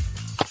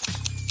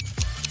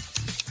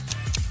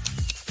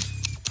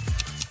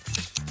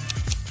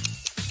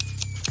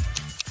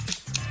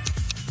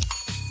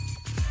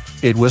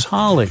 It was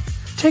Holly.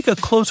 Take a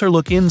closer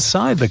look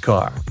inside the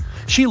car.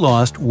 She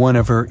lost one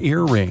of her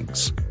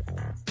earrings.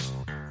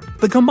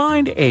 The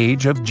combined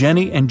age of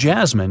Jenny and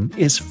Jasmine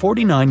is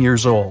 49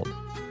 years old.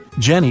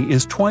 Jenny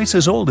is twice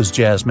as old as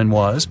Jasmine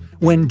was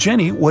when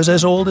Jenny was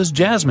as old as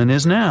Jasmine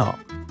is now.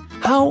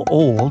 How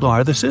old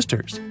are the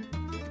sisters?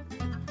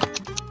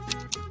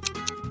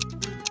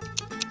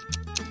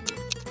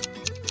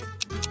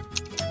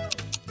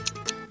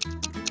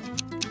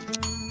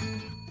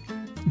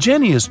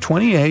 Jenny is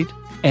 28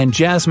 and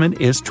Jasmine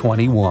is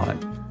 21.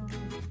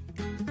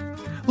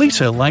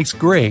 Lisa likes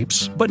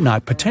grapes but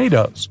not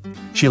potatoes.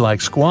 She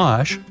likes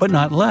squash but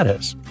not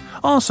lettuce.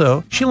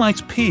 Also, she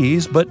likes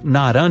peas but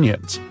not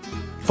onions.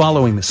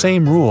 Following the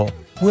same rule,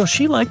 will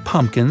she like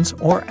pumpkins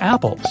or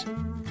apples?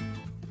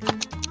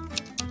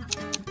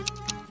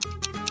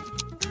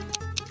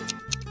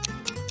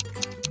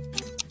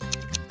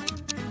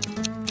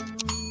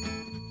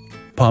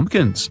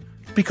 Pumpkins,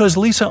 because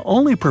Lisa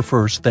only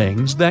prefers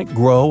things that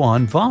grow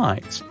on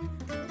vines.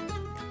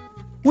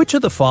 Which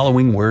of the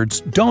following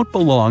words don't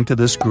belong to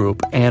this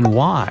group and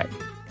why?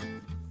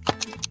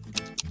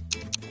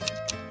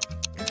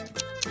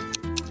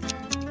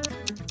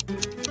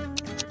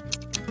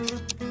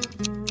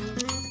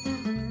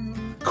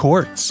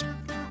 Courts.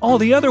 All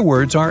the other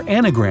words are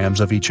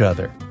anagrams of each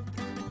other.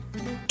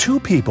 2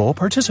 people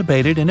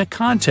participated in a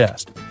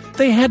contest.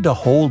 They had to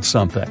hold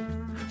something.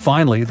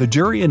 Finally, the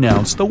jury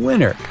announced the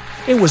winner.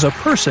 It was a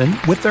person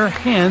with their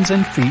hands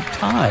and feet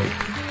tied.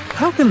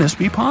 How can this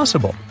be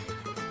possible?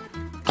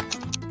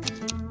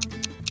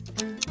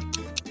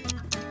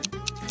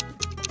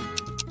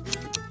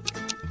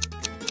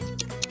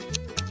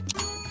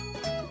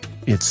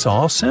 It's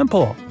all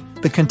simple.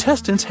 The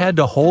contestants had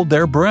to hold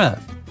their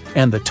breath,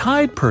 and the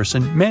tied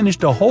person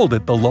managed to hold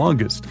it the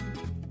longest.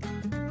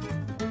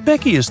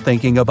 Becky is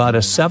thinking about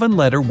a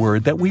 7-letter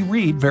word that we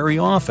read very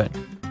often.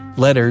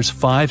 Letters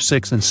 5,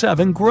 6, and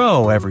 7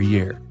 grow every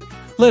year.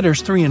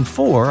 Letters 3 and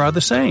 4 are the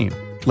same.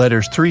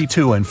 Letters 3,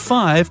 2, and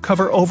 5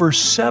 cover over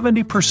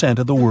 70%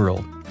 of the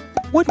world.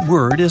 What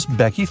word is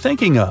Becky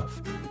thinking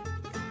of?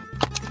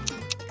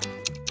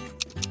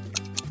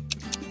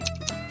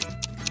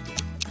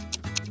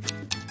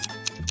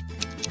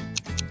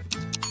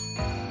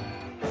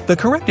 The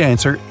correct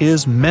answer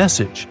is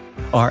message.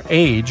 Our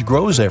age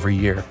grows every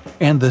year,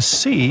 and the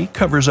sea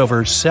covers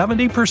over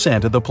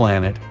 70% of the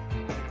planet.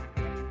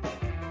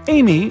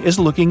 Amy is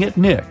looking at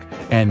Nick,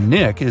 and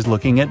Nick is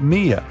looking at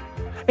Mia.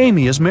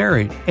 Amy is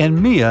married,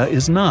 and Mia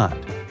is not.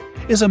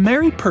 Is a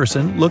married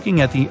person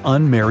looking at the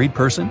unmarried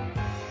person?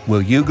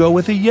 Will you go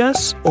with a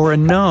yes or a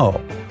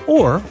no?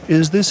 Or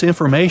is this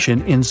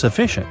information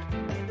insufficient?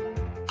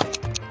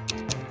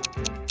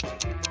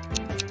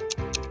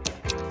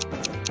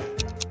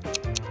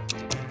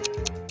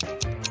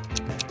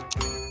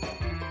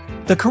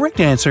 The correct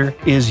answer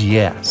is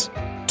yes.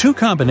 2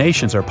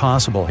 combinations are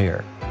possible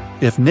here.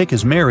 If Nick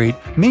is married,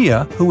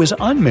 Mia, who is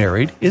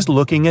unmarried, is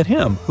looking at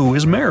him, who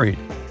is married.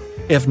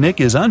 If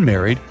Nick is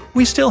unmarried,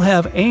 we still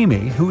have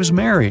Amy, who is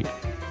married.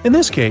 In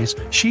this case,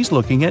 she's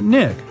looking at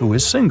Nick, who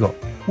is single,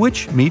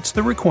 which meets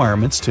the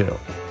requirements too.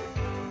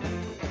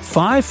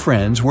 5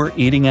 friends were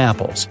eating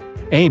apples.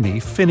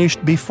 Amy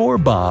finished before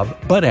Bob,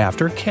 but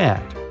after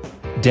Kat.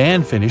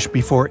 Dan finished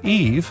before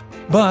Eve,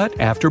 but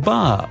after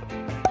Bob.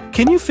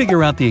 Can you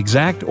figure out the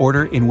exact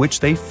order in which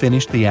they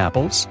finished the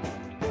apples?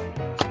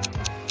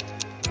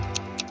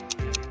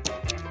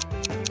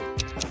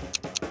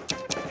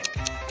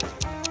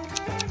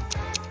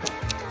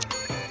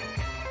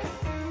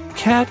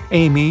 Kat,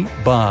 Amy,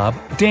 Bob,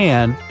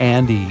 Dan,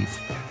 and Eve.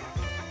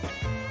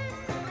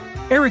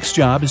 Eric's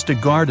job is to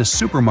guard a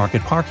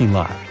supermarket parking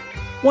lot.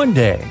 One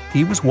day,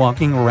 he was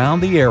walking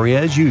around the area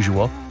as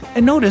usual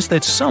and noticed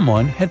that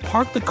someone had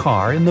parked the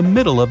car in the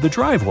middle of the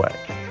driveway.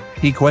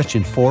 He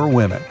questioned 4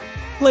 women.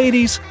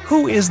 "Ladies,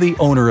 who is the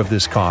owner of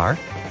this car?"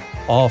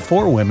 All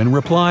 4 women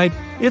replied,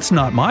 "It's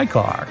not my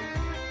car."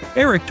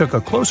 Eric took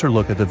a closer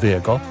look at the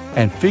vehicle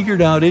and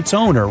figured out its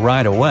owner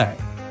right away.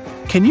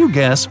 Can you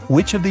guess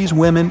which of these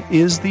women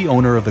is the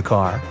owner of the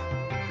car?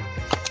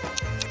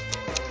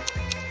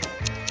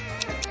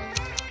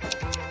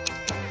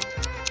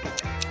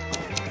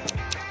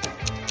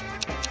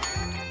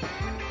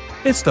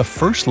 It's the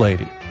First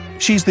Lady.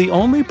 She's the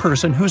only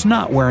person who's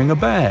not wearing a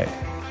bag.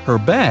 Her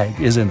bag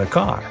is in the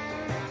car.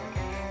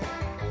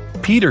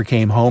 Peter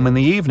came home in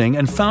the evening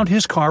and found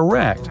his car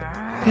wrecked.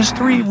 His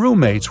 3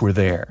 roommates were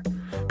there.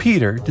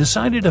 Peter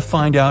decided to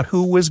find out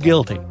who was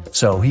guilty,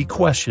 so he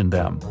questioned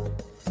them.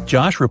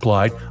 Josh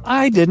replied,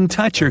 "I didn't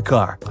touch your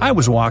car. I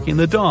was walking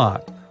the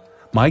dog."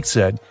 Mike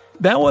said,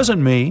 "That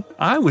wasn't me.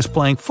 I was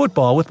playing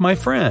football with my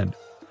friend."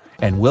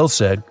 And Will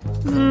said,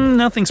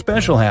 "Nothing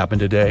special happened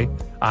today.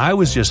 I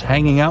was just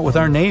hanging out with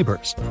our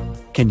neighbors."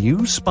 Can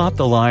you spot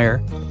the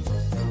liar?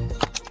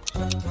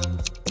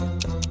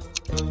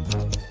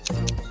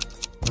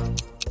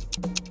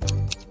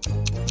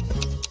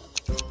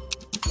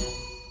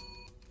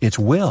 It's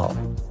Will.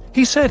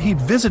 He said he'd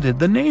visited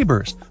the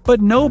neighbors, but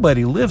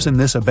nobody lives in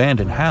this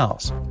abandoned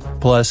house.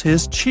 Plus,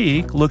 his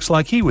cheek looks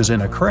like he was in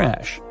a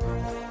crash.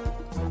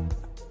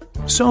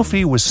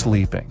 Sophie was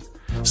sleeping.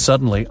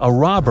 Suddenly, a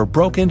robber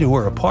broke into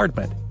her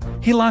apartment.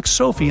 He locked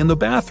Sophie in the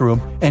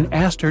bathroom and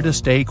asked her to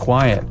stay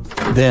quiet.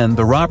 Then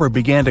the robber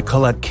began to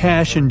collect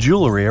cash and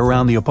jewelry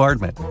around the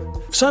apartment.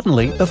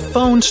 Suddenly, the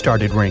phone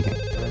started ringing.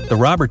 The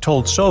robber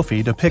told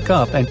Sophie to pick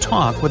up and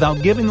talk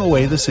without giving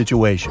away the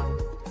situation.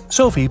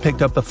 Sophie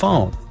picked up the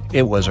phone.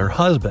 It was her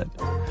husband.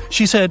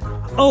 She said,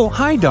 "Oh,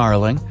 hi,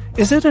 darling.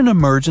 Is it an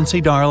emergency,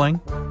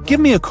 darling? Give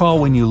me a call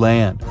when you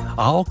land.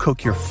 I'll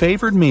cook your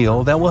favorite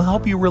meal that will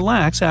help you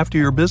relax after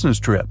your business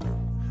trip."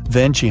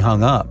 Then she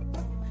hung up.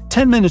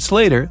 10 minutes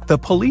later, the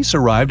police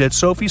arrived at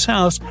Sophie's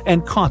house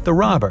and caught the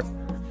robber.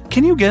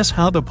 Can you guess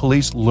how the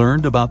police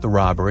learned about the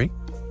robbery?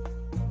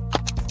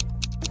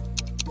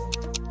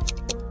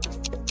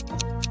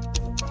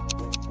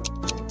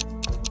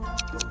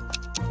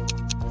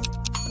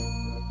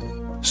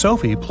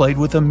 Sophie played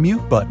with the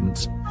mute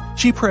buttons.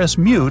 She pressed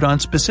mute on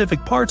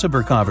specific parts of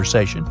her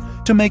conversation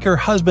to make her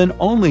husband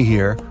only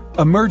hear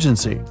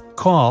 "emergency,"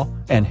 "call,"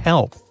 and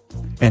 "help."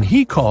 And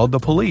he called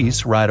the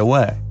police right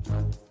away.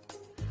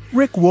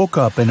 Rick woke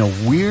up in a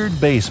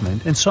weird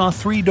basement and saw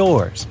 3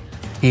 doors.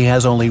 He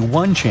has only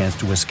one chance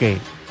to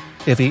escape.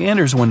 If he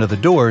enters one of the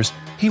doors,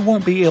 he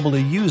won't be able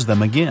to use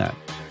them again.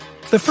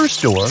 The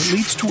first door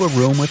leads to a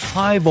room with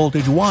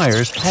high-voltage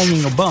wires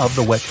hanging above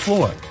the wet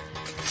floor.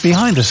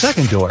 Behind the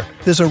second door,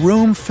 there's a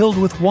room filled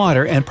with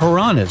water and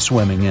piranhas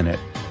swimming in it.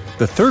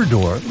 The third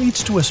door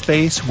leads to a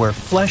space where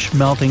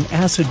flesh-melting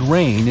acid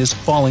rain is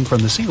falling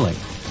from the ceiling.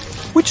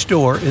 Which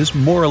door is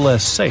more or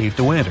less safe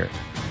to enter?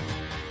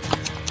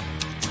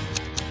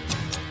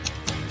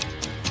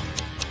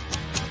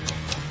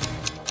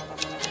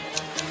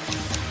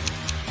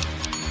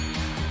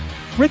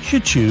 Rick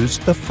should choose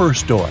the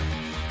first door.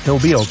 He'll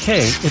be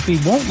okay if he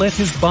won't let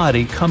his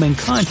body come in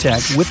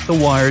contact with the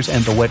wires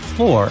and the wet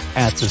floor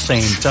at the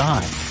same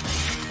time.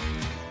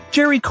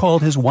 Jerry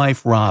called his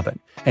wife Robin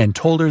and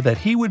told her that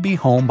he would be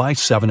home by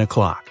 7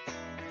 o'clock.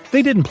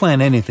 They didn't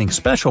plan anything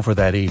special for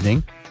that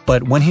evening,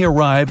 but when he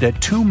arrived at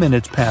 2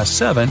 minutes past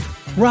 7,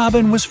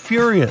 Robin was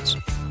furious.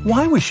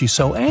 Why was she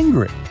so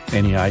angry?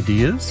 Any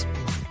ideas?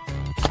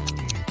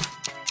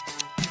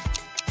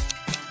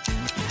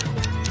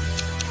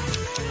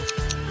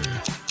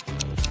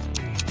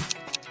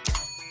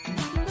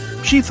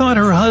 She thought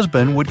her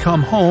husband would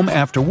come home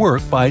after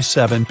work by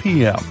 7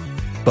 p.m.,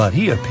 but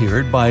he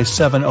appeared by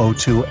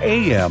 7:02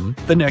 a.m.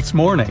 the next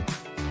morning.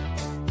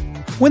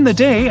 When the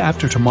day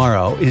after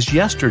tomorrow is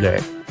yesterday,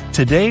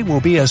 today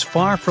will be as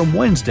far from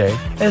Wednesday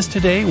as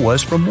today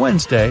was from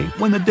Wednesday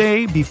when the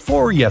day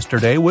before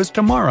yesterday was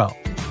tomorrow.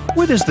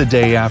 What is the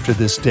day after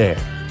this day?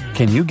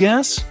 Can you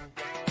guess?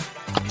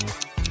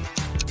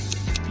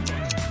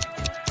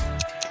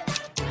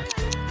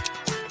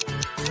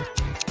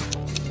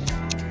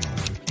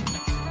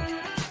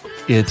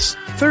 It's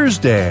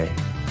Thursday.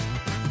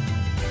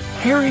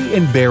 Harry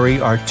and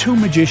Barry are 2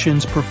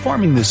 magicians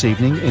performing this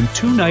evening in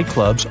 2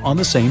 nightclubs on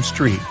the same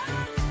street.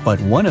 But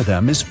one of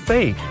them is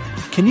fake.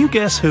 Can you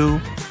guess who?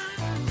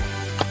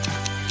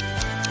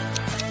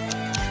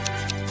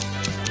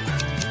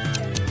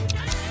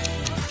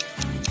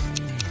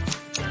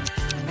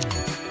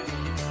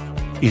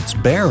 It's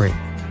Barry.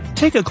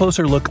 Take a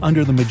closer look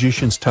under the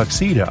magician's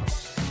tuxedo.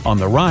 On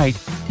the right,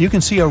 you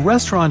can see a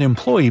restaurant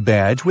employee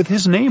badge with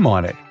his name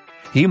on it.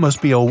 He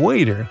must be a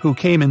waiter who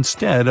came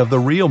instead of the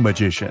real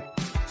magician.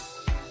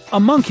 A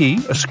monkey,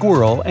 a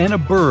squirrel, and a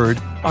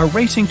bird are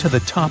racing to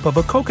the top of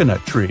a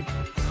coconut tree.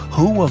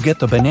 Who will get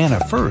the banana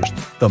first,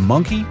 the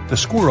monkey, the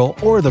squirrel,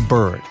 or the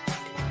bird?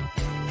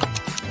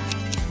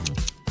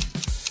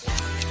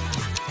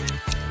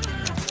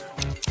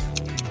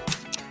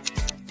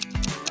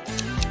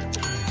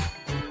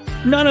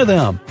 None of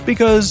them,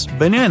 because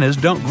bananas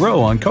don't grow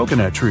on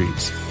coconut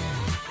trees.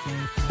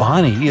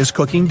 Bonnie is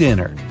cooking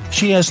dinner.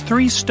 She has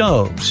 3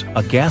 stoves,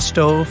 a gas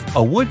stove,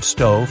 a wood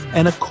stove,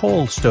 and a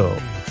coal stove,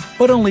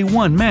 but only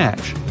one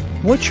match.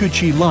 What should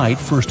she light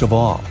first of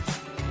all?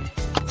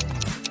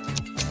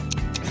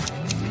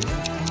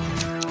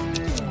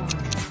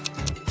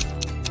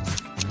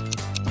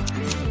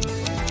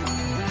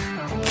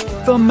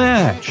 The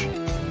match.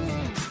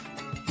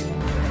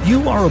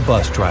 You are a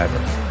bus driver.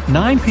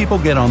 9 people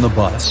get on the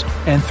bus,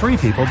 and 3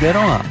 people get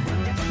on.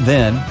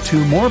 Then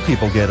 2 more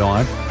people get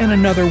on, and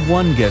another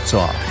 1 gets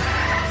off.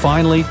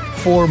 Finally,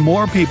 4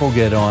 more people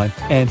get on,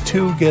 and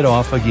 2 get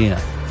off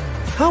again.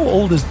 How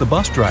old is the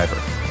bus driver?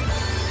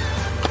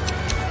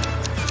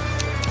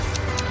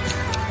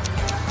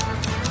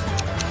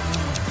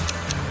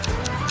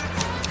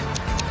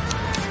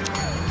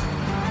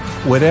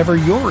 Whatever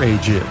your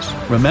age is,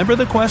 remember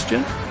the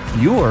question?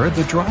 You're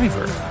the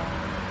driver.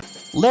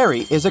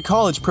 Larry is a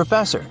college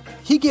professor.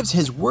 He gives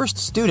his worst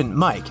student,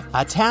 Mike,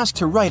 a task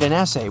to write an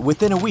essay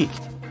within a week.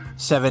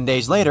 7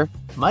 days later,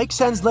 Mike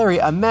sends Larry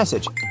a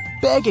message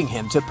begging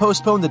him to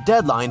postpone the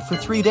deadline for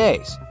 3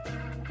 days.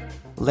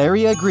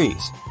 Larry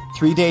agrees.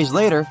 3 days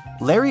later,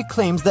 Larry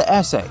claims the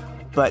essay,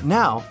 but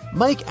now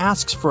Mike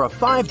asks for a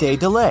 5-day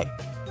delay.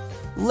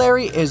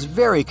 Larry is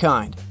very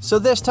kind, so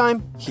this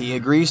time he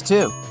agrees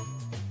too.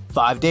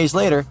 5 days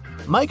later,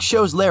 Mike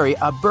shows Larry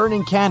a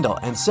burning candle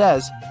and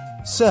says,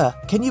 "Sir,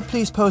 can you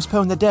please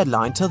postpone the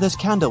deadline till this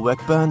candle wick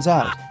burns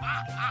out?"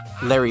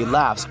 Larry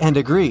laughs and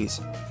agrees.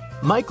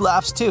 Mike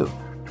laughs too,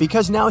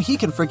 because now he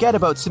can forget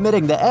about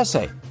submitting the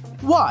essay.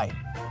 Why?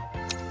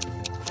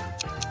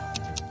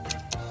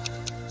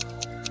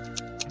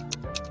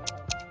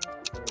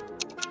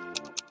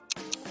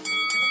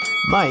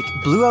 Mike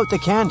blew out the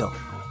candle.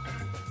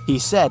 He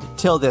said,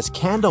 "Till this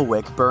candle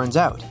wick burns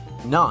out,"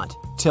 not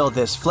 "till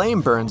this flame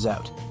burns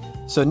out."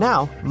 So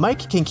now,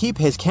 Mike can keep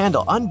his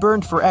candle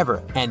unburned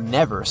forever and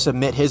never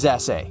submit his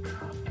essay.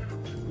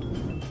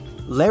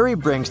 Larry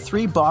brings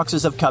 3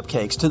 boxes of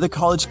cupcakes to the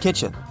college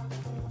kitchen.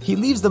 He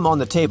leaves them on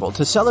the table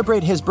to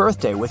celebrate his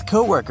birthday with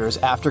coworkers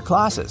after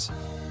classes.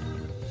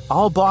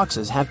 All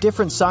boxes have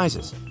different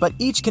sizes, but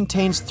each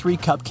contains 3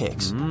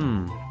 cupcakes.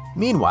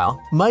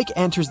 Meanwhile, Mike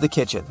enters the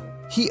kitchen.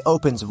 He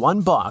opens 1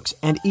 box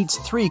and eats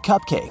 3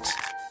 cupcakes.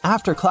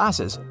 After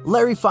classes,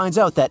 Larry finds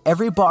out that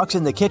every box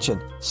in the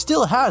kitchen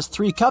still has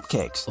 3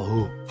 cupcakes.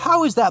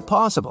 How is that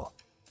possible?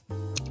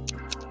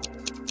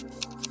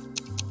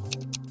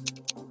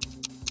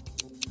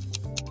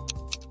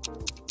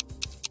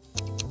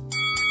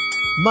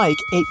 Mike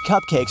ate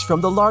cupcakes from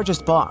the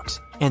largest box,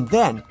 and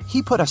then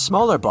he put a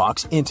smaller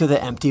box into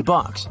the empty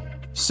box.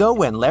 So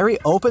when Larry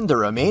opened the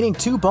remaining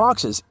 2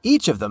 boxes,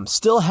 each of them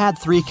still had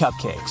 3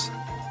 cupcakes.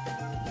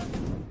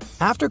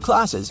 After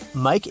classes,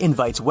 Mike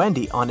invites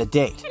Wendy on a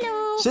date.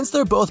 Since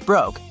they're both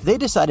broke, they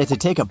decided to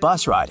take a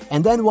bus ride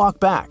and then walk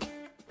back.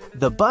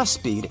 The bus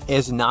speed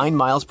is 9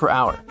 miles per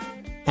hour,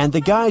 and the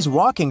guy's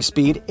walking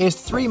speed is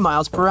 3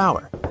 miles per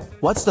hour.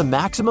 What's the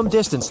maximum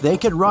distance they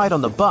could ride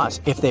on the bus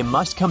if they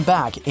must come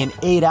back in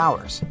 8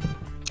 hours?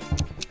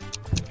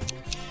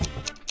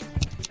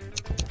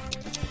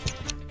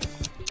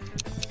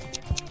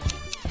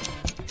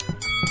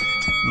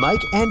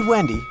 Mike and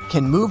Wendy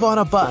can move on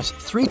a bus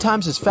 3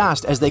 times as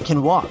fast as they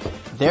can walk.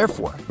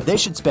 Therefore, they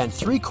should spend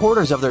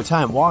 3/4 of their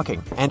time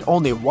walking and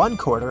only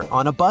 1/4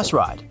 on a bus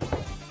ride.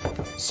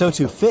 So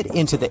to fit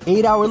into the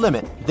 8-hour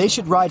limit, they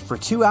should ride for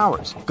 2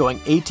 hours, going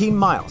 18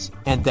 miles,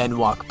 and then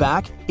walk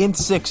back in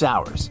 6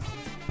 hours.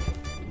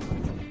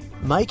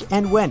 Mike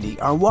and Wendy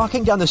are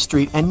walking down the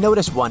street and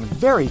notice one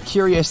very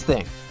curious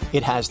thing.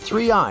 It has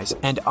 3 eyes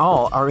and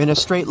all are in a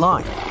straight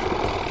line.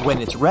 When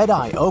its red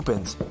eye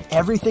opens,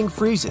 everything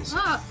freezes.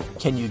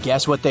 Can you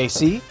guess what they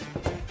see?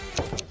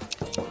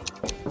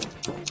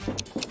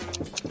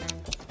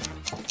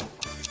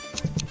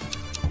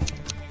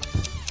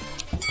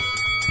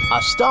 A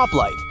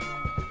stoplight.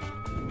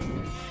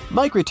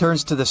 Mike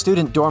returns to the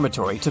student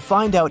dormitory to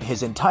find out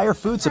his entire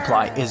food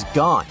supply is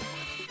gone.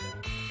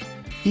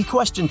 He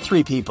questioned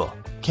 3 people.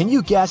 Can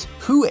you guess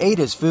who ate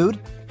his food?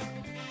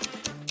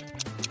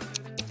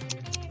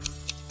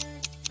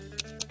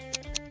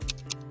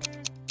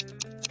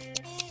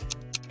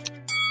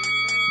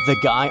 The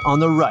guy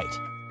on the right.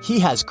 He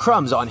has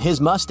crumbs on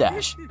his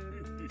mustache.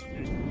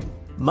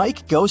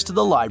 Mike goes to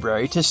the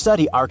library to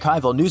study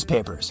archival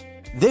newspapers.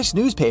 This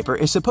newspaper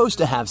is supposed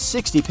to have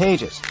 60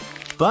 pages,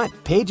 but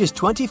pages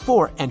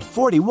 24 and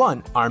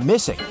 41 are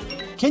missing.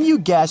 Can you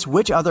guess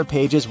which other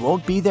pages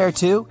won't be there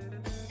too?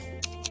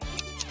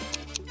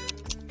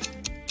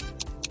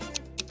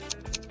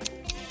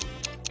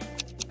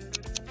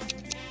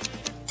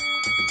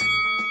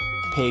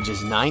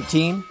 Pages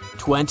 19,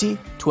 20,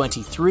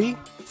 23,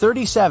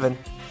 37,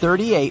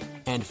 38,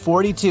 and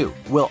 42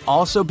 will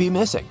also be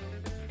missing.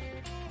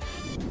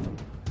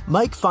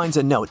 Mike finds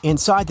a note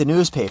inside the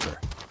newspaper.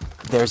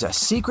 There's a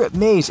secret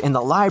maze in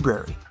the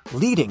library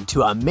leading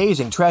to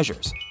amazing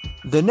treasures.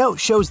 The note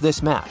shows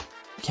this map.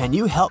 Can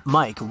you help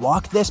Mike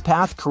walk this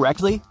path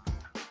correctly?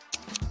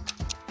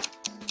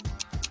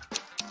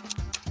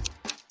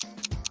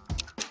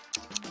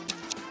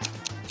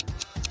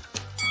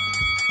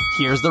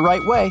 Here's the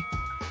right way.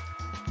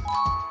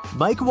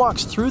 Mike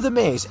walks through the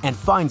maze and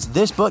finds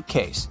this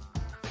bookcase.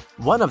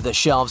 One of the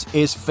shelves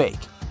is fake.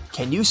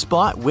 Can you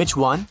spot which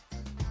one?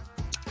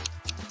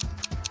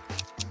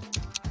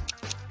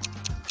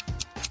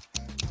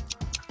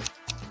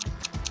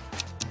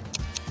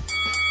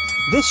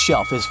 This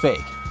shelf is fake.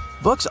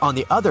 Books on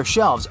the other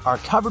shelves are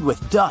covered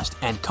with dust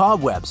and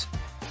cobwebs.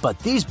 But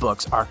these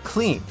books are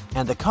clean,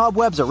 and the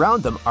cobwebs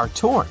around them are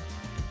torn.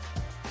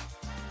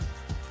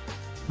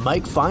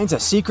 Mike finds a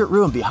secret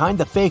room behind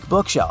the fake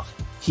bookshelf.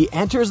 He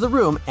enters the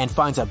room and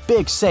finds a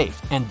big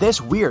safe and this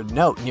weird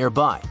note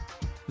nearby.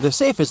 The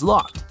safe is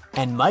locked,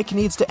 and Mike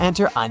needs to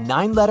enter a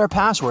 9-letter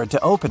password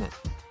to open it.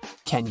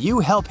 Can you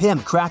help him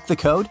crack the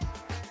code?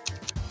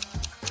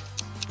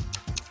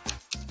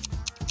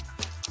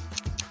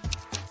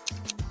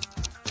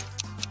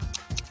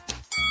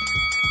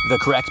 The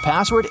correct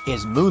password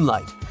is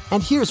Moonlight,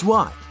 and here's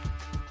why.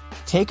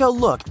 Take a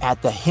look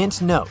at the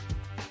hint note.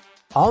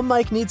 All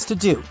Mike needs to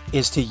do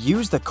is to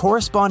use the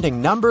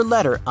corresponding number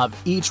letter of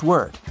each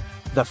word.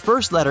 The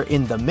first letter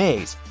in the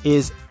maze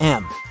is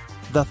M.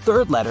 The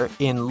third letter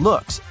in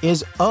looks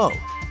is O,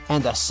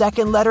 and the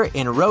second letter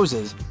in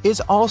roses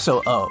is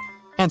also O,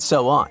 and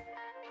so on.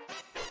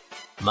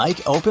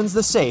 Mike opens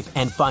the safe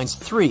and finds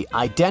 3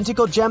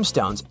 identical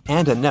gemstones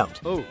and a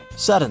note.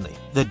 Suddenly,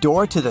 the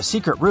door to the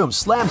secret room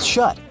slams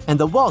shut and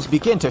the walls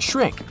begin to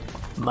shrink.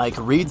 Mike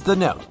reads the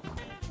note.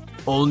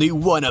 Only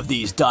one of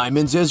these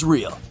diamonds is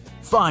real.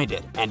 Find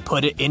it and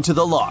put it into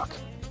the lock.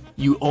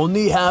 You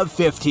only have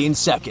 15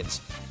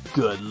 seconds.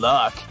 Good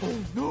luck. Oh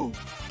no.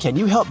 Can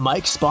you help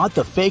Mike spot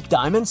the fake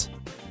diamonds?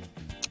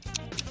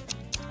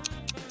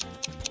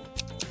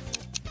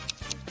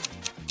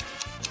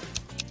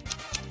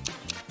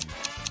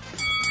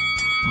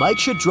 Mike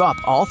should drop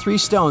all 3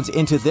 stones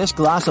into this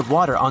glass of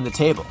water on the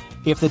table.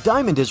 If the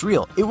diamond is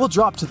real, it will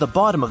drop to the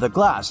bottom of the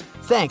glass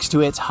thanks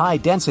to its high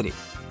density.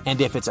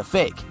 And if it's a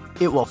fake,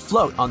 it will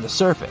float on the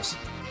surface.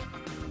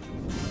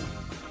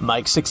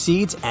 Mike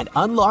succeeds and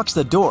unlocks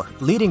the door,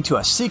 leading to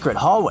a secret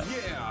hallway.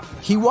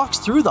 He walks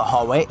through the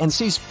hallway and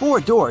sees 4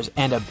 doors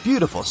and a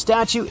beautiful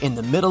statue in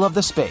the middle of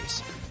the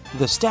space.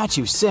 The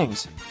statue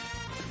sings,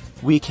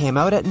 "We came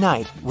out at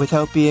night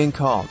without being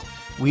called.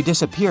 We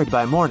disappeared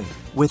by morning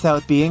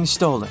without being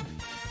stolen.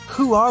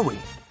 Who are we?"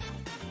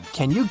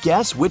 Can you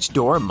guess which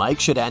door Mike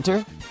should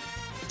enter?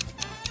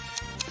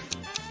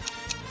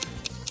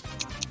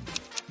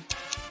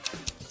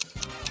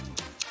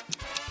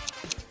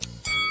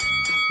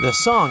 The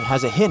song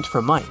has a hint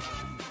for Mike.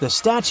 The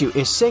statue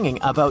is singing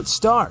about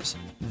stars.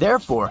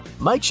 Therefore,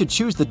 Mike should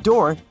choose the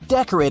door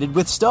decorated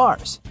with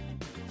stars.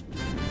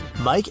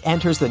 Mike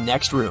enters the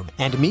next room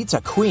and meets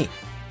a queen.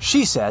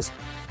 She says,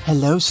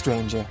 "Hello,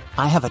 stranger.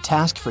 I have a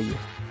task for you.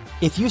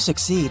 If you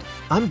succeed,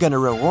 I'm going to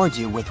reward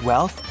you with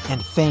wealth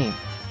and fame.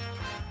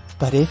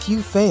 But if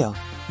you fail,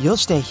 you'll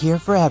stay here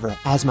forever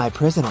as my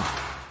prisoner.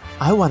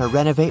 I want to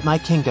renovate my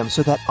kingdom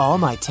so that all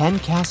my 10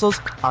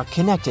 castles are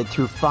connected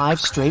through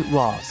 5 straight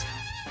walls.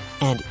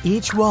 And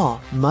each wall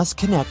must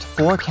connect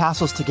 4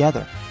 castles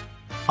together.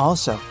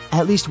 Also,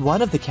 at least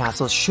one of the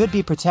castles should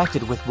be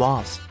protected with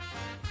walls."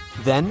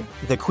 Then,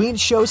 the queen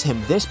shows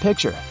him this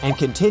picture and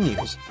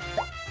continues,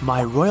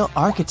 "My royal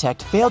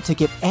architect failed to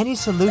give any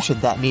solution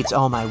that meets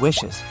all my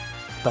wishes,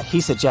 but he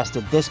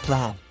suggested this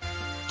plan.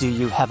 Do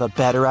you have a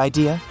better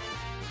idea?"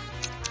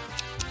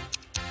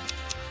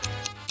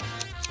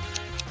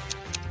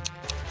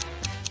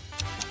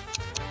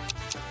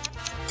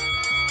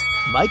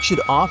 Mike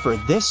should offer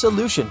this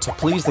solution to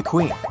please the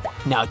queen.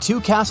 Now 2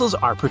 castles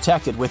are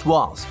protected with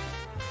walls.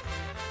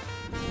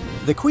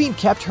 The queen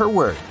kept her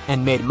word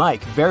and made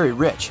Mike very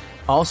rich.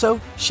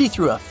 Also, she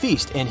threw a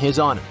feast in his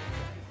honor.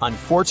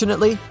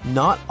 Unfortunately,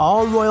 not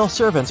all royal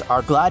servants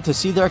are glad to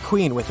see their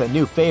queen with a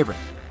new favorite.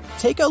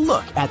 Take a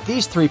look at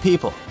these 3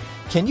 people.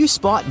 Can you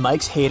spot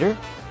Mike's hater?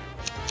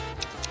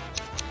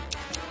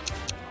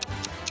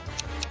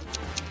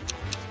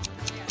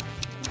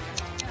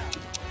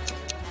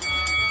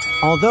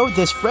 Although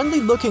this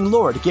friendly-looking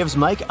lord gives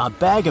Mike a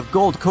bag of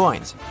gold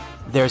coins,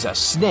 there's a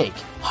snake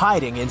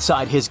hiding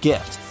inside his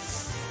gift.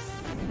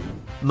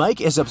 Mike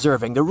is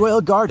observing the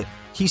royal garden.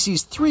 He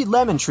sees 3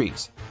 lemon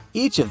trees.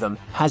 Each of them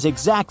has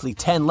exactly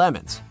 10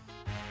 lemons.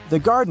 The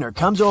gardener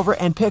comes over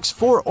and picks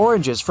 4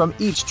 oranges from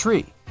each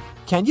tree.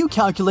 Can you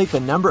calculate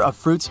the number of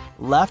fruits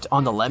left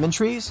on the lemon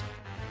trees?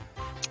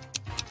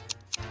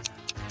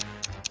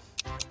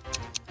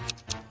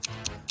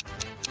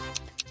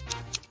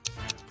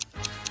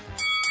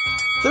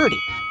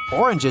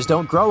 Oranges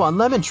don't grow on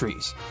lemon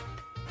trees.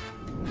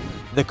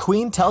 The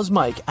queen tells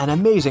Mike an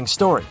amazing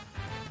story.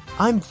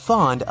 "I'm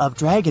fond of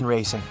dragon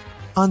racing.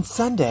 On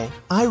Sunday,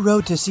 I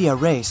rode to see a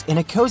race in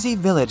a cozy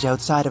village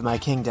outside of my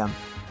kingdom.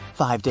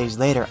 5 days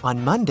later,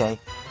 on Monday,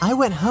 I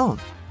went home."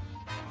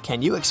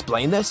 Can you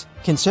explain this,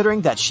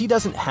 considering that she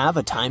doesn't have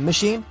a time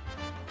machine?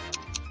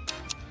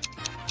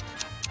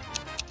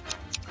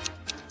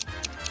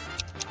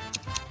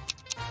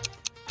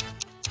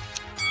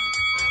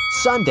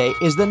 Sunday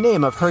is the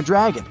name of her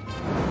dragon.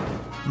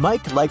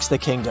 Mike likes the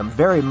kingdom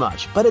very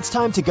much, but it's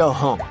time to go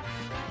home.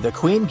 The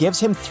queen gives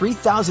him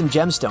 3,000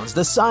 gemstones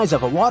the size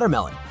of a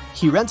watermelon.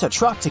 He rents a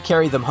truck to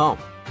carry them home.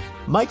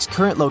 Mike's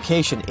current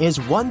location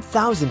is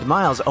 1,000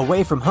 miles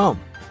away from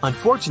home.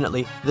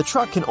 Unfortunately, the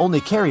truck can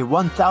only carry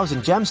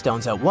 1,000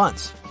 gemstones at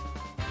once.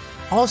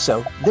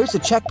 Also, there's a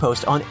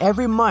checkpost on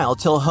every mile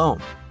till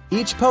home.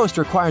 Each post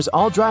requires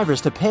all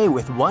drivers to pay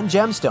with 1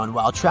 gemstone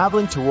while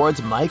traveling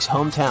towards Mike's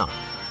hometown.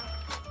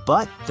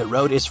 But the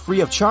road is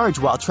free of charge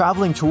while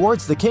traveling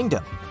towards the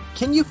kingdom.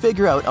 Can you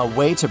figure out a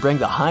way to bring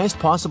the highest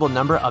possible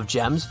number of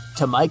gems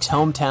to Mike's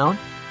hometown?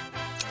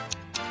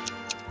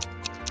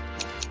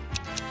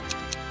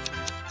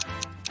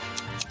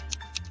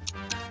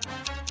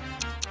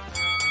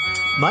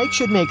 Mike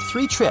should make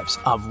 3 trips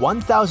of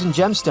 1,000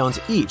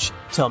 gemstones each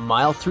till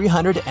mile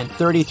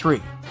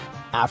 333.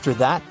 After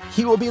that,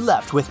 he will be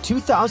left with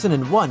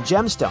 2,001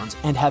 gemstones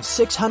and have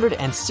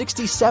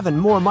 667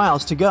 more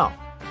miles to go.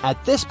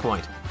 At this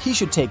point, he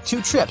should take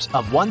 2 trips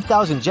of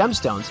 1,000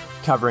 gemstones,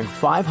 covering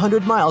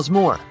 500 miles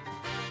more.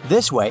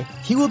 This way,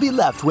 he will be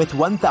left with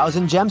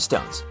 1,000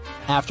 gemstones.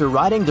 After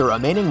riding the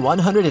remaining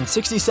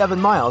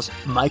 167 miles,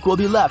 Mike will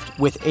be left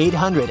with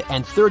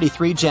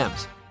 833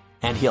 gems.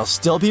 And he'll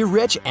still be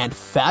rich and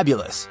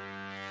fabulous.